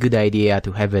is a good idea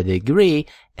to have a degree,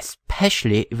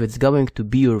 especially if it's going to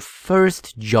be your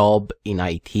first job in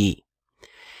IT.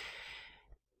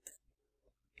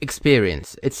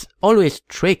 Experience. It's always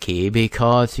tricky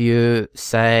because you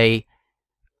say,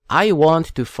 I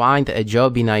want to find a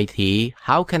job in IT.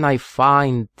 How can I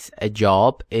find a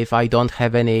job if I don't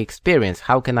have any experience?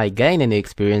 How can I gain any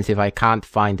experience if I can't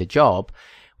find a job?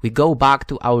 we go back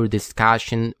to our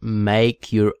discussion,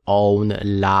 make your own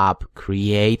lab,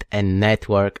 create a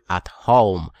network at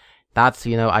home. That's,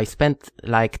 I spent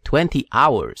like 20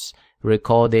 hours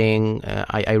recording,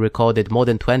 I recorded more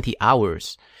than 20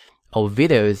 hours of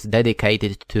videos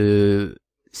dedicated to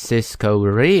Cisco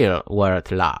real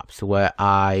world labs, where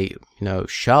I,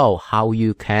 show how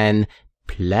you can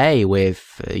play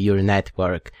with your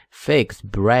network, fix,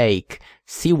 break,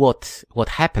 see what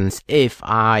happens if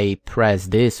I press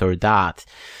this or that.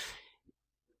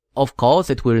 Of course,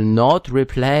 it will not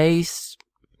replace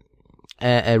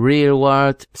a real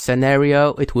world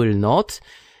scenario. It will not.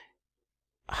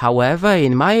 However,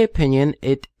 in my opinion,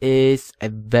 it is a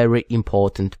very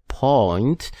important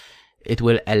point. It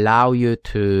will allow you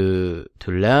to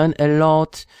learn a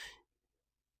lot.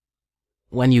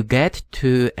 When you get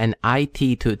to an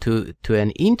IT, to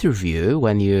an interview,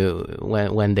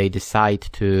 when they decide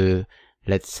to,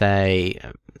 let's say,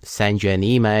 send you an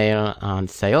email and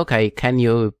say, okay, can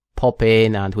you pop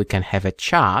in and we can have a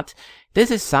chat? This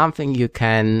is something you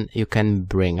can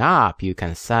bring up. You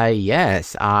can say,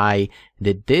 yes, I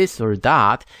did this or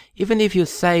that. Even if you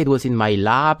say it was in my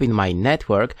lab, in my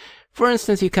network. For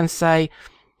instance, you can say,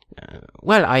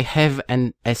 well, I have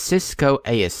a Cisco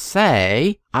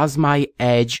ASA as my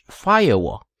edge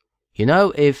firewall.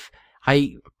 If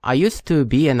I used to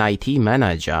be an IT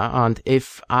manager, and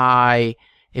if I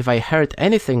heard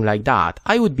anything like that,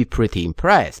 I would be pretty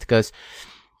impressed, because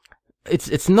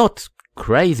it's not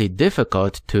crazy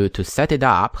difficult to set it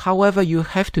up. However, you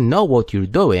have to know what you're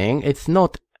doing. It's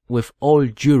not, with all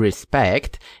due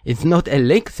respect, it's not a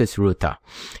Linksys router.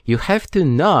 You have to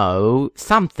know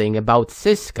something about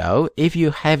Cisco if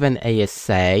you have an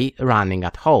ASA running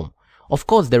at home. Of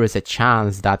course, there is a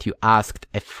chance that you asked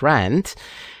a friend.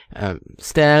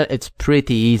 Still, it's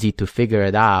pretty easy to figure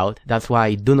it out. That's why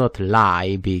I do not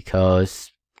lie,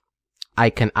 because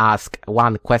I can ask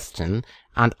one question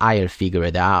and I'll figure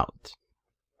it out.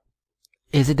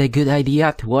 Is it a good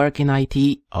idea to work in IT?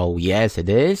 Oh yes, it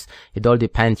is. It all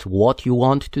depends what you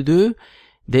want to do.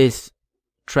 This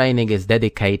training is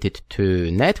dedicated to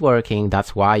networking.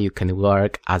 That's why you can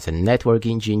work as a network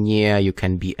engineer. You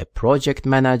can be a project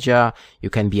manager. You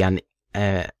can be a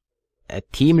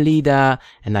team leader,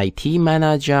 an IT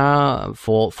manager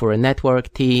for a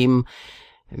network team.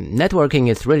 Networking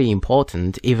is really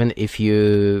important. Even if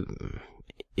you're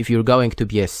going to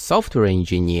be a software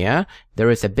engineer, there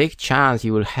is a big chance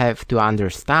you will have to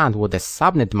understand what a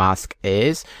subnet mask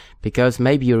is, because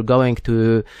maybe you're going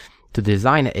to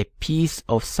design a piece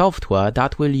of software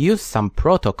that will use some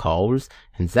protocols,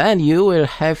 and then you will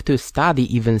have to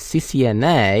study even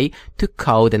CCNA to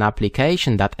code an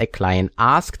application that a client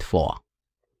asked for.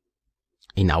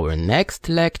 In our next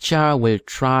lecture, we'll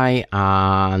try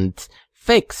and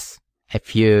fix a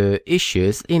few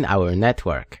issues in our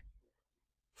network.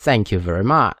 Thank you very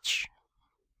much.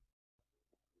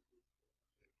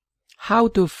 How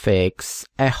to fix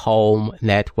a home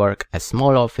network, a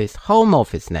small office, home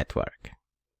office network.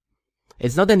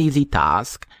 It's not an easy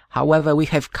task. However, we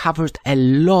have covered a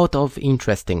lot of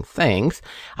interesting things.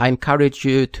 I encourage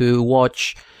you to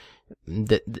watch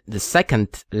the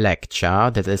second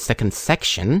lecture, the second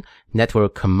section,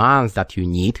 network commands that you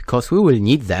need, because we will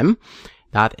need them.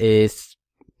 That is,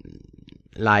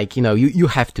 like, you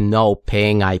have to know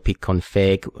ping,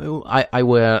 ipconfig. I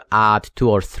will add 2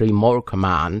 or 3 more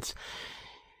commands,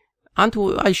 and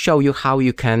I show you how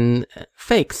you can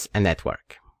fix a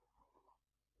network.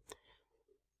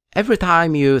 Every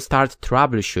time you start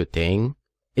troubleshooting,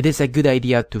 it is a good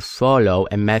idea to follow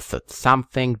a method,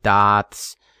 something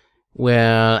that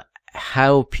will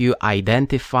help you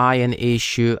identify an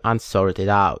issue and sort it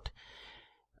out.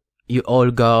 You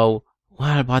all go,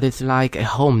 well, but it's like a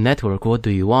home network. What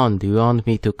do you want? Do you want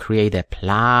me to create a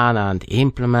plan and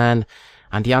implement?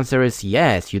 And the answer is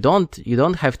yes. You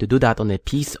don't have to do that on a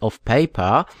piece of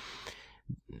paper.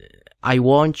 I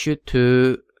want you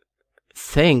to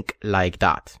think like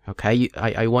that. Okay?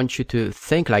 I want you to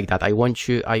think like that. I want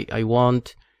to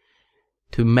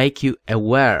make you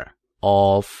aware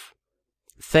of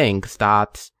things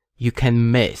that you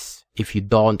can miss if you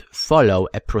don't follow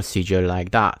a procedure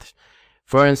like that.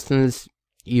 For instance,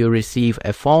 you receive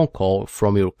a phone call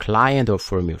from your client or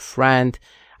from your friend,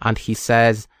 and he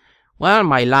says, well,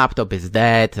 my laptop is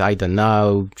dead, I don't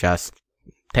know, just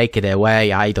take it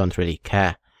away, I don't really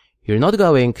care. You're not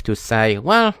going to say,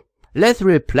 well, let's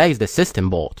replace the system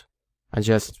board. And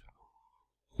just,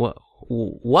 what?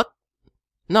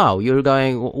 No,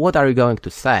 what are you going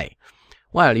to say?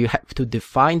 Well, you have to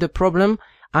define the problem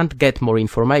and get more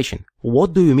information.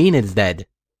 What do you mean it's dead?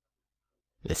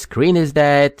 The screen is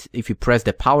dead. If you press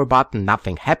the power button,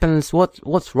 nothing happens.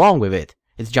 What's wrong with it?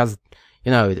 It's just,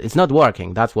 it's not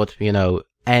working. That's what,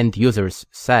 end users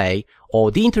say.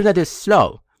 Or the internet is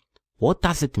slow. What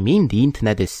does it mean the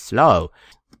internet is slow?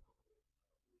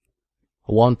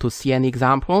 Want to see an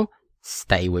example?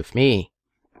 Stay with me.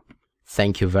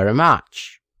 Thank you very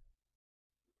much.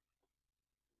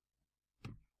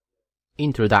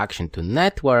 Introduction to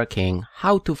networking,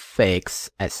 how to fix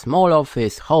a small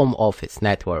office, home office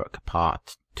network,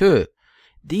 part 2.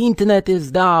 The internet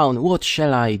is down, what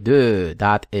shall I do?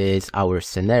 That is our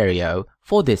scenario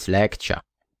for this lecture.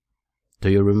 Do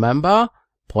you remember?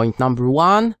 Point number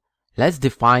 1, let's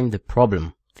define the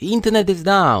problem. The internet is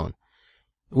down.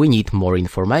 We need more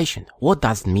information. What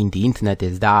does it mean the internet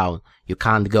is down? You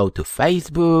can't go to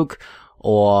Facebook,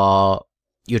 or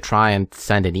you try and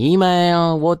send an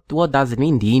email. What does it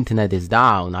mean the internet is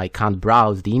down? I can't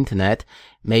browse the internet.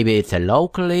 Maybe it's a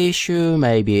local issue.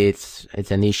 Maybe it's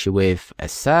an issue with a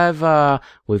server,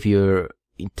 with your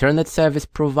internet service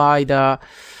provider,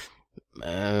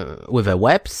 with a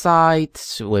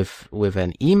website, with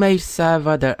an email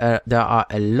server. There are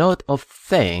a lot of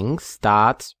things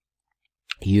that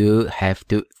you have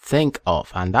to think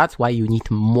of, and that's why you need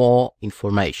more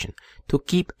information. To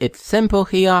keep it simple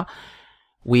here,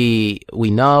 we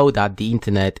know that the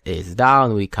internet is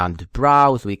down. We can't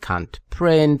browse, we can't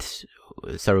print,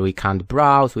 we can't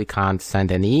browse, we can't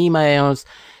send any emails.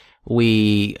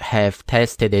 We have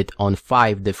tested it on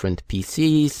 5 different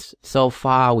PCs so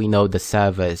far. We know the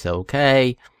server is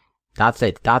okay. That's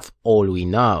it. That's all we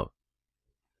know.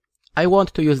 I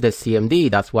want to use the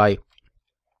CMD. That's why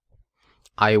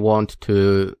I want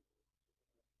to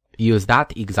use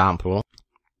that example.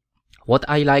 What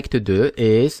I like to do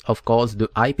is, of course, do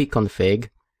ipconfig,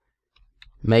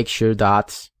 make sure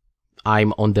that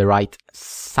I'm on the right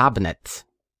subnet.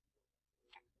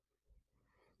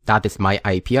 That is my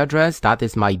IP address, that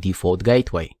is my default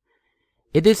gateway.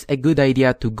 It is a good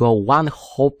idea to go one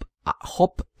hop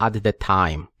at the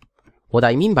time. What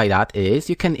I mean by that is,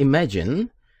 you can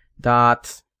imagine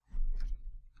that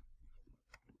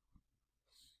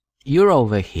you're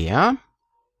over here.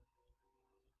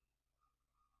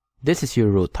 This is your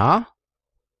router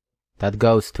that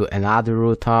goes to another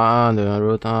router, and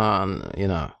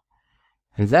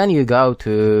then you go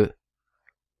to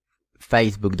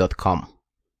facebook.com.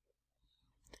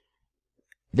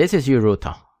 This is your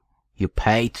router. You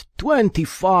paid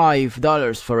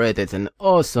 $25 for it. It's an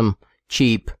awesome,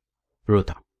 cheap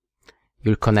router.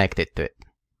 You're connected to it.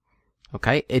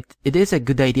 Okay, it is a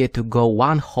good idea to go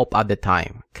one hop at a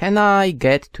time. Can I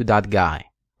get to that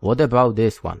guy? What about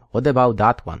this one? What about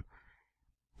that one?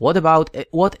 What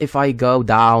if I go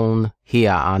down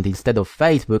here and instead of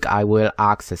Facebook, I will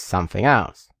access something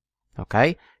else?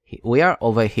 Okay, we are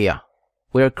over here.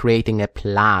 We're creating a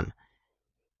plan.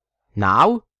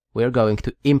 Now, we're going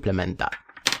to implement that.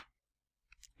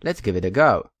 Let's give it a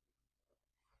go.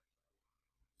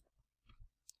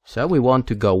 So we want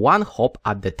to go one hop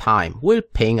at the time. We'll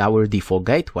ping our default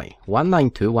gateway,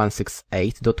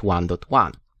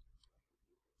 192.168.1.1.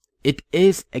 It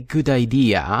is a good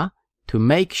idea to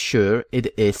make sure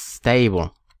it is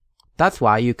stable. That's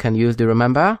why you can use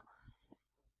remember?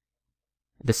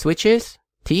 The switches,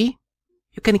 T,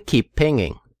 you can keep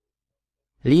pinging.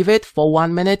 Leave it for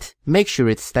 1 minute, make sure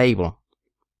it's stable.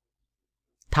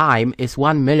 Time is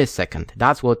 1 millisecond.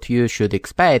 That's what you should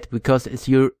expect because it's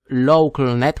your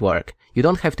local network. You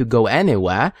don't have to go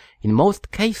anywhere. In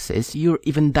most cases, you're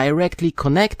even directly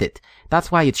connected.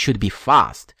 That's why it should be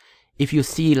fast. If you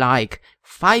see like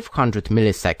 500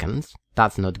 milliseconds,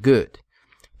 that's not good.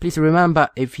 Please remember,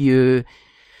 if you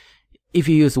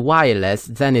use wireless,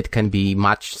 then it can be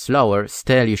much slower.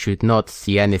 Still, you should not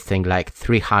see anything like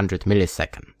 300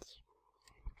 milliseconds.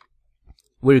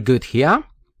 We're good here.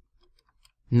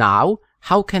 Now,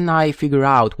 how can I figure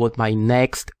out what my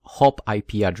next hop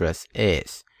IP address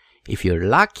is? If you're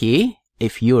lucky,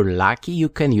 you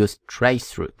can use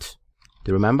traceroute.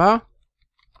 Do you remember?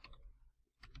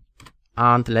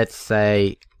 And let's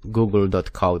say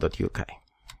google.co.uk.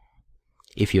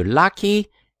 If you're lucky,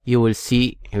 you will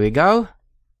see, here we go.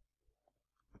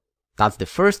 That's the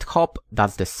first hop,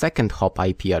 that's the second hop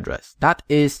IP address. That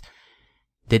is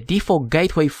the default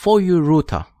gateway for your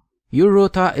router. Your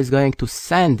router is going to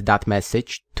send that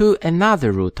message to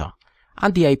another router,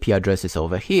 and the IP address is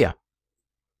over here.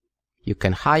 You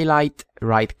can highlight,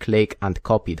 right click and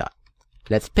copy that.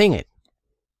 Let's ping it.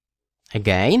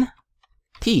 Again,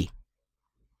 T.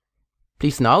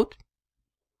 Please note,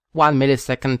 1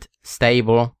 millisecond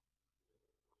stable.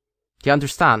 Do you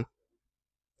understand?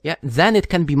 Yeah, then it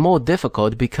can be more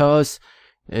difficult because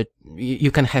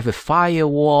you can have a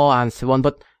firewall and so on,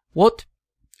 but what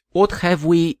have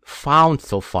we found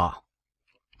so far?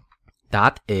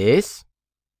 That is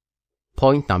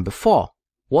point number 4.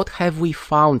 What have we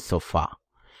found so far?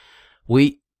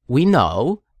 We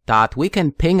know that we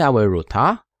can ping our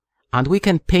router and we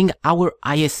can ping our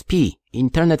ISP,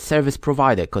 Internet Service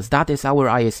Provider, because that is our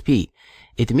ISP.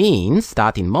 It means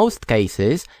that in most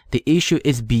cases, the issue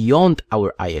is beyond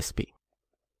our ISP.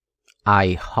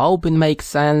 I hope it makes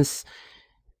sense.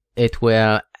 It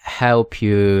will help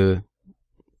you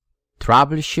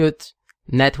troubleshoot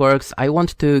networks. I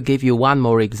want to give you one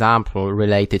more example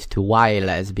related to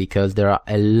wireless, because there are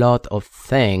a lot of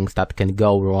things that can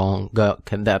go wrong,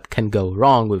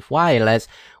 with wireless.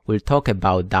 We'll talk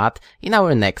about that in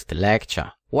our next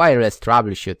lecture. Wireless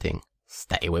troubleshooting.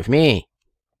 Stay with me.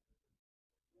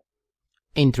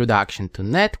 Introduction to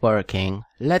networking.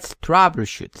 Let's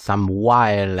troubleshoot some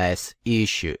wireless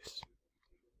issues.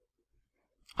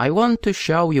 I want to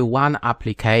show you one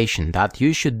application that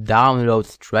you should download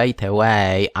straight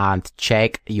away and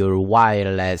check your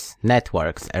wireless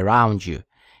networks around you.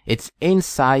 It's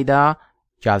Insider.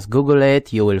 Just Google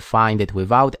it. You will find it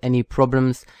without any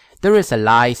problems. There is a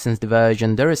licensed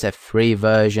version. There is a free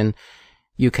version.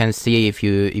 You can see if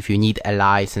you need a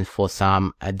license for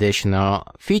some additional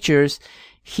features.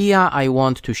 Here I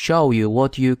want to show you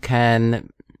what you can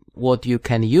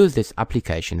use this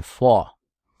application for.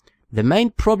 The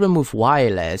main problem with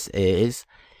wireless is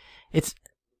it's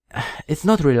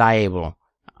not reliable.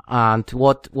 And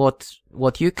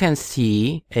what you can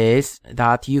see is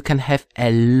that you can have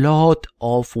a lot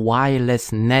of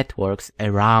wireless networks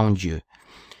around you.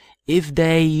 If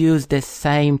they use the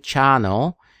same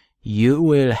channel, you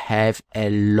will have a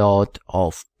lot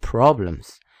of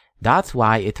problems. That's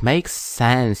why it makes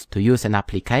sense to use an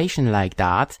application like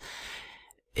that.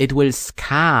 It will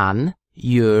scan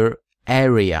your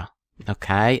area,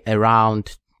 okay,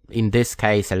 around, in this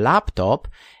case, a laptop.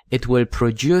 It will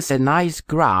produce a nice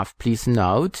graph. Please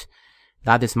note,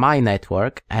 that is my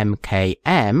network,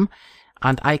 MKM,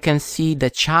 and I can see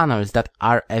the channels that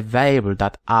are available,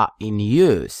 that are in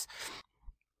use.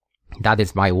 That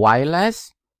is my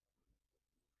wireless.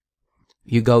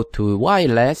 You go to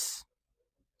wireless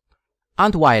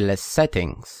and wireless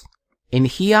settings. In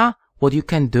here, what you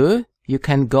can do, you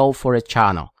can go for a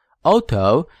channel.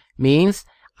 Auto means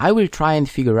I will try and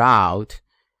figure out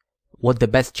what the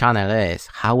best channel is.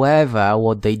 However,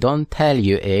 what they don't tell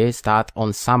you is that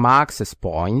on some access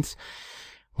points,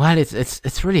 well,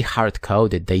 it's really hard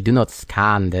coded. They do not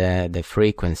scan the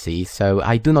frequency. So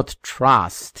I do not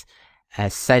trust a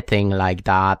setting like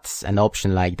that, an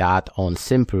option like that on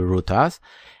simple routers.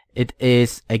 It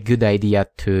is a good idea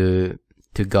to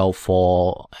go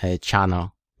for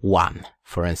channel 1,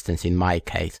 for instance, in my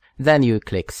case. Then you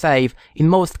click save. In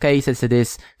most cases, it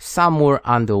is somewhere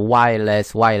under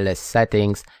wireless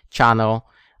settings, channel,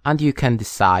 and you can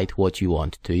decide what you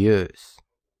want to use.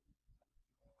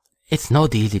 It's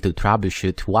not easy to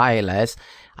troubleshoot wireless.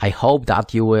 I hope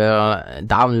that you will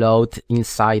download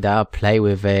Insider, play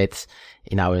with it.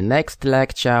 In our next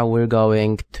lecture, we're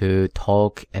going to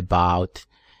talk about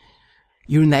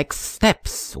your next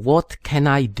steps. What can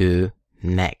I do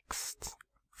next?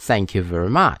 Thank you very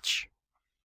much.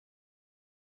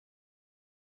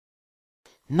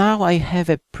 Now I have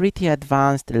a pretty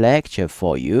advanced lecture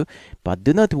for you, but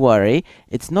do not worry,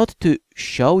 it's not to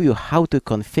show you how to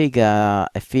configure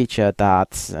a feature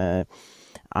that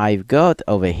I've got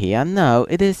over here. No,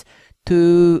 it is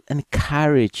to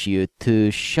encourage you,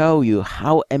 to show you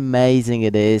how amazing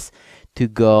it is to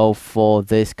go for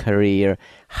this career,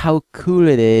 how cool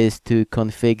it is to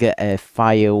configure a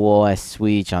firewall, a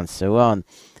switch, and so on.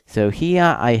 So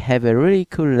here I have a really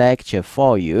cool lecture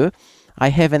for you. I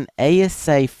have an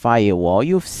ASA firewall.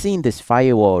 You've seen this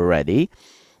firewall already.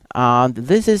 And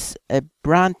this is a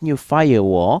brand new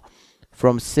firewall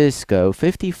from Cisco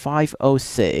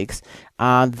 5506.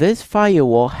 And this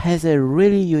firewall has a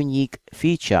really unique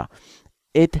feature.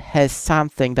 It has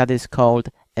something that is called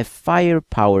a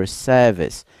firepower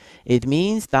service. It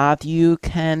means that you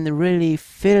can really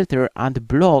filter and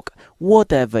block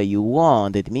whatever you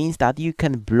want. It means that you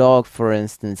can block, for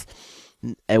instance,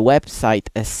 a website,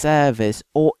 a service,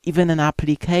 or even an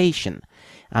application.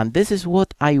 And this is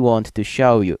what I want to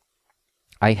show you.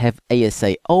 I have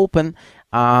ASA open,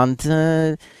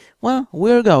 and well,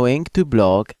 we're going to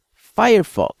block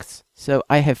Firefox. So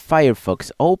I have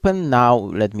Firefox open. Now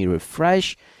let me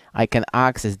refresh. I can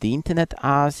access the internet,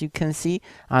 as you can see,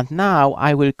 and now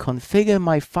I will configure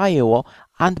my firewall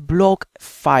and block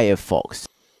Firefox.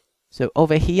 So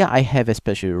over here I have a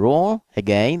special rule.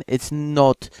 Again, it's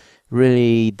not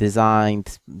really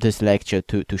designed, this lecture,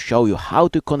 to show you how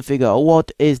to configure,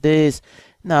 what is this.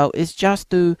 No, it's just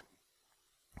to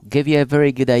give you a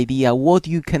very good idea what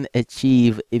you can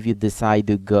achieve if you decide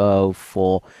to go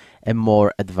for a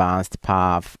more advanced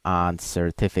path and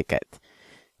certificate.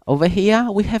 Over here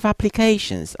we have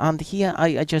applications, and here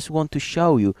I just want to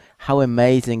show you how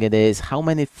amazing it is, how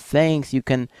many things you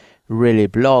can really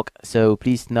block. So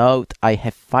please note, I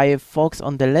have Firefox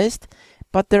on the list,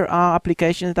 but there are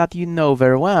applications that you know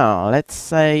very well. Let's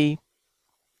say,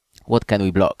 what can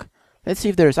we block? Let's see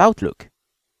if there's Outlook.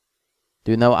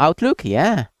 Do you know Outlook?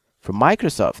 Yeah, from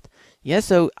Microsoft. Yeah,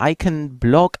 so I can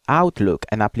block Outlook,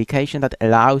 an application that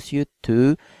allows you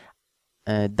to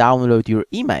download your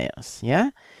emails. Yeah.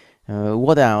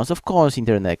 What else? Of course,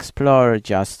 Internet Explorer.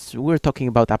 Just we're talking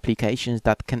about applications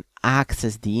that can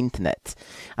access the internet,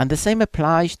 and the same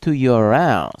applies to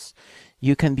URLs.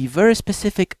 You can be very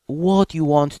specific what you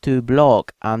want to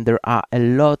block, and there are a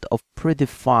lot of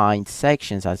predefined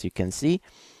sections, as you can see.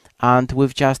 And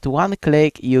with just one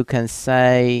click, you can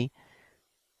say,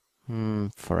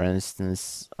 for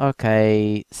instance,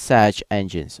 okay, search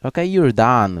engines. Okay, you're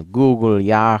done. Google,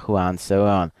 Yahoo, and so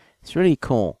on. It's really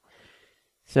cool.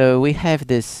 So we have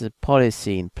this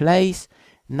policy in place.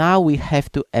 Now we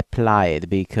have to apply it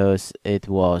because it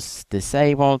was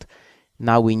disabled.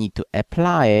 Now we need to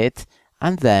apply it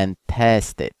and then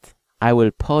test it. I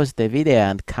will pause the video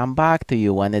and come back to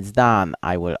you when it's done.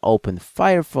 I will open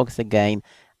Firefox again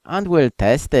and we'll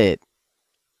test it.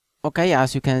 Okay,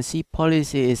 as you can see,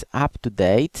 policy is up to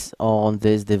date on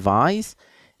this device.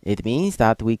 It means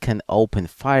that we can open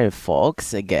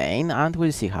Firefox again and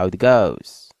we'll see how it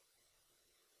goes.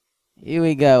 Here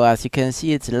we go. As you can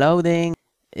see, it's loading.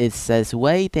 It says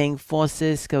waiting for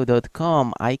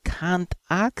Cisco.com. I can't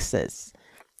access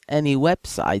any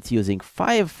websites using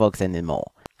Firefox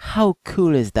anymore. How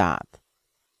cool is that?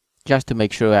 Just to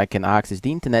make sure I can access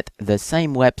the internet, the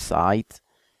same website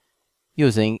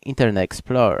using Internet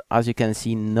Explorer. As you can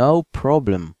see, no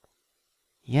problem.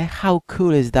 Yeah, how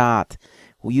cool is that?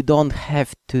 You don't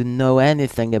have to know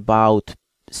anything about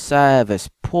servers,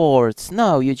 ports.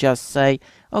 No, you just say,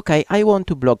 okay, I want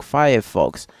to block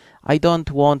Firefox. I don't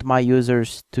want my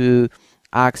users to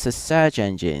access search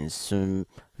engines,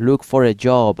 look for a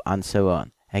job, and so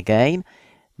on. Again,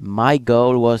 my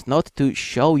goal was not to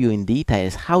show you in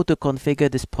details how to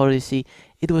configure this policy.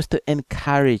 It was to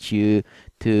encourage you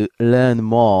to learn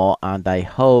more, and I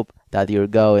hope that you're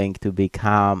going to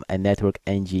become a network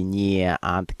engineer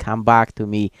and come back to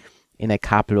me in a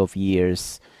couple of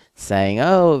years saying,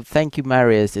 oh, thank you,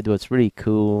 Marius, it was really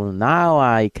cool. Now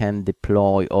I can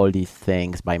deploy all these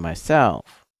things by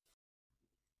myself.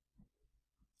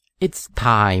 It's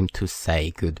time to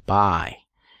say goodbye.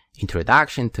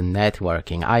 Introduction to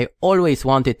networking. I always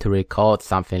wanted to record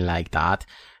something like that,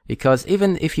 because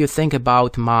even if you think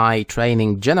about my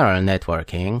training general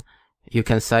networking, you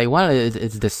can say, well,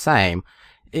 it's the same.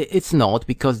 It's not,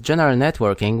 because general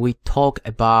networking, we talk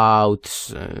about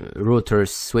routers,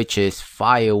 switches,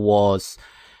 firewalls.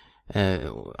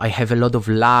 I have a lot of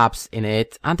labs in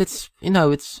it, and it's, you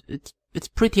know, it's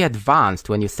pretty advanced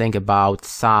when you think about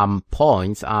some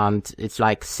points, and it's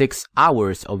like 6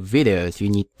 hours of videos. You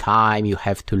need time, you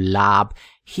have to lab.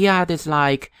 Here it is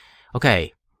like,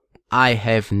 okay, I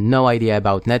have no idea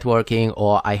about networking,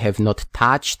 or I have not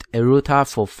touched a router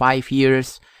for 5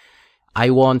 years. I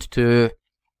want to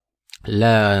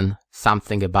learn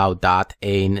something about that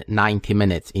in 90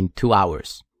 minutes, in 2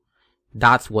 hours.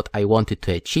 That's what I wanted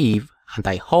to achieve, and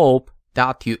I hope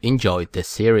that you enjoyed this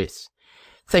series.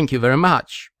 Thank you very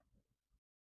much.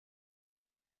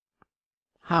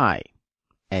 Hi,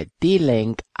 a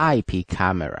D-Link IP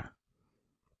camera.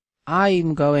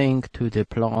 I'm going to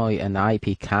deploy an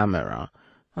IP camera,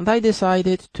 and I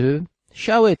decided to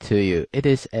show it to you. It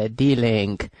is a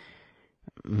D-Link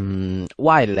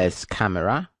wireless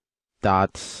camera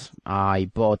that I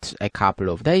bought a couple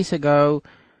of days ago.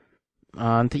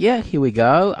 And yeah, here we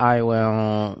go. I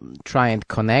will try and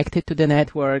connect it to the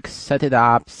network, set it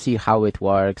up, see how it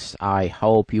works. I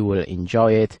hope you will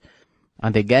enjoy it.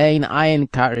 And again, I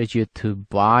encourage you to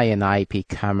buy an IP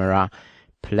camera,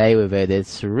 play with it.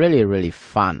 It's really, really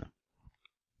fun.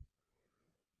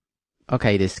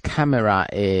 Okay, this camera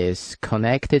is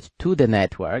connected to the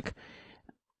network.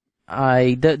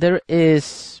 There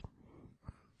is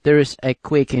a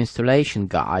quick installation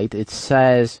guide. It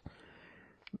says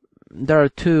there are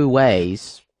 2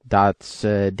 ways that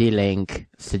D-Link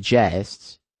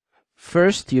suggests.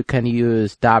 First, you can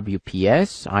use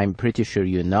WPS. I'm pretty sure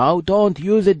you know. Don't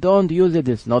use it,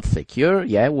 it's not secure.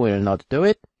 Yeah, we'll not do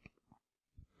it.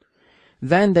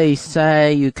 Then they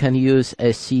say you can use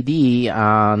a CD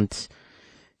and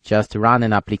just run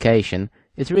an application.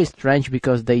 It's really strange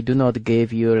because they do not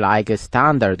give you like a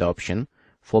standard option.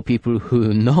 for people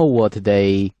who know what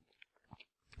they're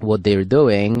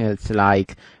doing. It's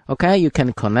like, okay, you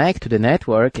can connect to the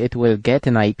network, it will get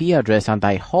an IP address, and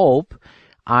I hope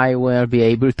I will be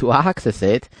able to access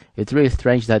it. It's really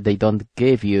strange that they don't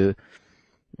give you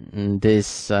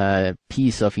this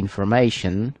piece of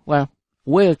information. Well,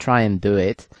 we'll try and do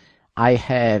it. I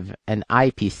have an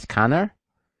IP scanner,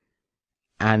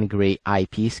 Angry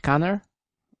IP scanner.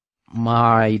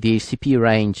 My DHCP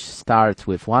range starts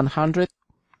with 100,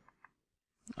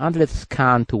 and let's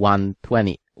scan to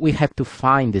 120. We have to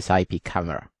find this IP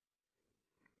camera.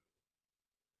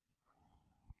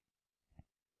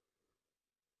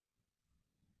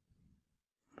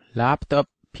 Laptop,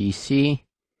 PC.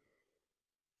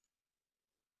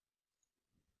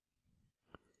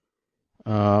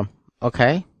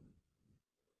 Okay.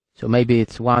 So maybe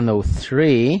it's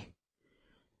 103.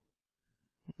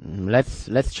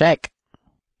 Let's check.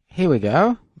 Here we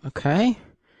go. Okay.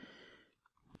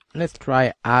 Let's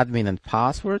try admin and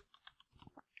password.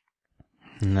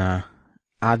 No.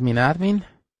 Admin.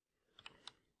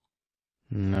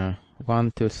 No.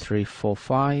 1, 2, 3, 4,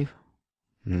 5.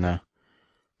 No.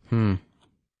 1,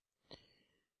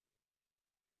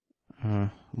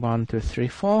 2, 3,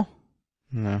 4.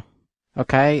 No.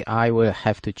 Okay, I will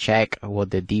have to check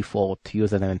what the default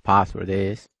username and password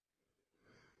is.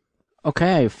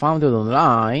 Okay, I found it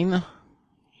online.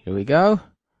 Here we go.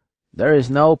 There is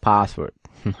no password.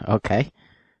 Okay,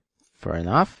 fair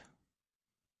enough.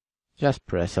 Just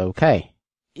press OK.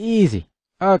 Easy.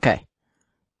 Okay,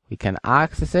 we can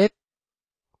access it.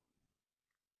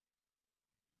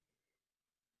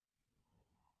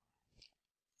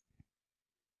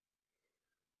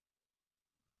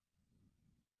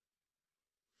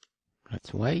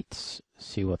 Let's wait,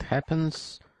 see what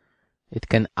happens. It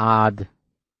can add.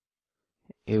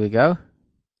 Here we go.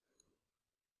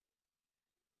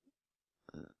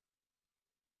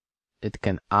 It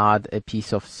can add a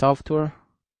piece of software.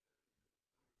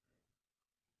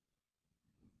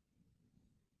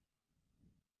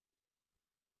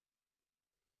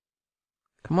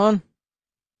 Come on.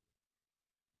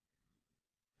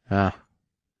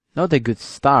 Not a good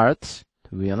start,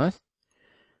 to be honest.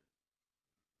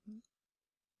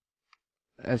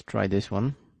 Let's try this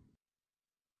one.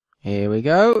 Here we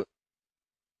go.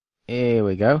 Here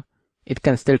we go. It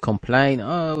can still complain,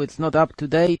 oh, it's not up to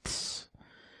date.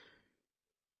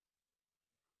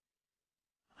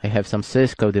 I have some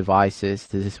Cisco devices.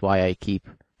 This is why I keep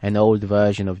an old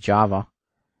version of Java.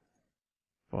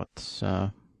 But,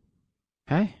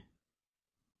 okay.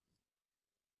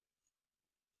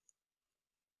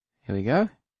 Here we go.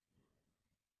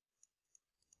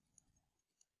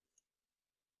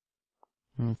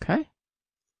 Okay.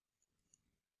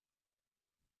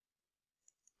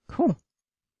 Cool.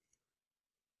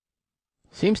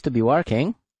 Seems to be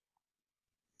working.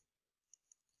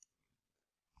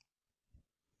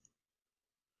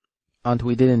 And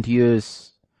we didn't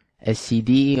use a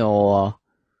CD or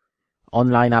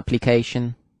online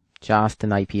application, just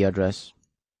an IP address.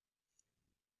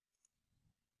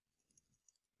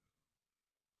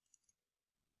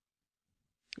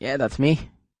 Yeah, that's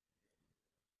me.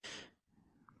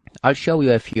 I'll show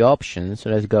you a few options.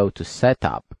 So let's go to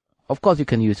setup. Of course, you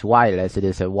can use wireless. It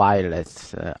is a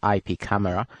wireless IP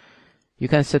camera. You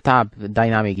can set up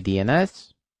dynamic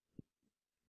DNS.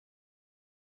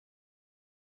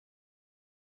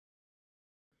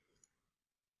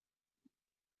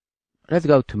 Let's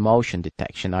go to motion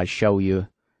detection. I'll show you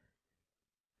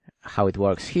how it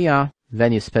works here.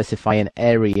 Then you specify an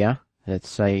area. Let's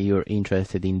say you're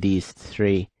interested in these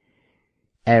 3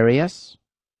 areas.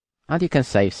 And you can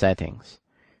save settings.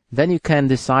 Then you can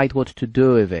decide what to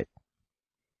do with it.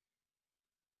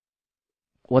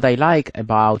 What I like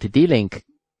about D-Link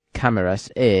cameras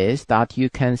is that you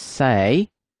can say,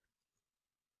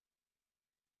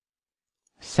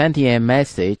 send me a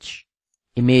message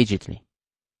immediately.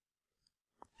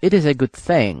 It is a good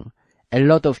thing. A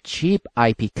lot of cheap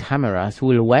IP cameras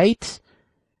will wait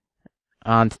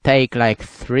and take like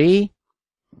 3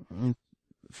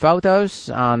 photos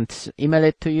and email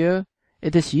it to you.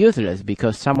 It is useless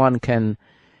because someone can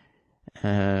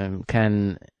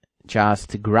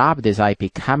just grab this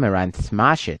IP camera and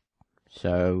smash it.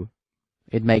 So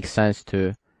it makes sense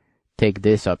to take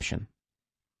this option.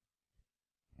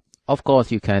 Of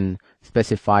course, you can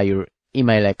specify your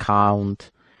email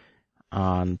account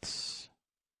and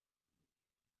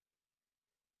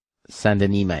send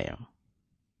an email.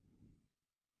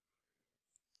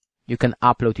 You can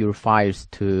upload your files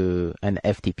to an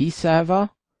FTP server.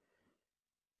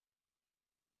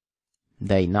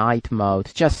 Day-night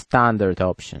mode, just standard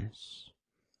options.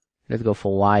 Let's go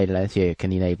for wireless. Here you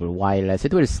can enable wireless.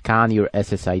 It will scan your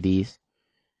SSIDs.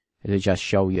 It will just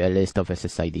show you a list of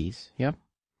SSIDs. Yeah.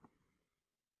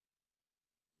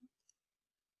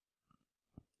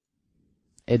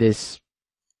 It is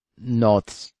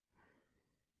not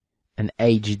an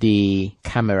HD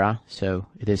camera, so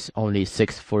it is only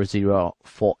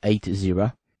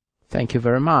 640480. Thank you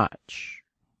very much.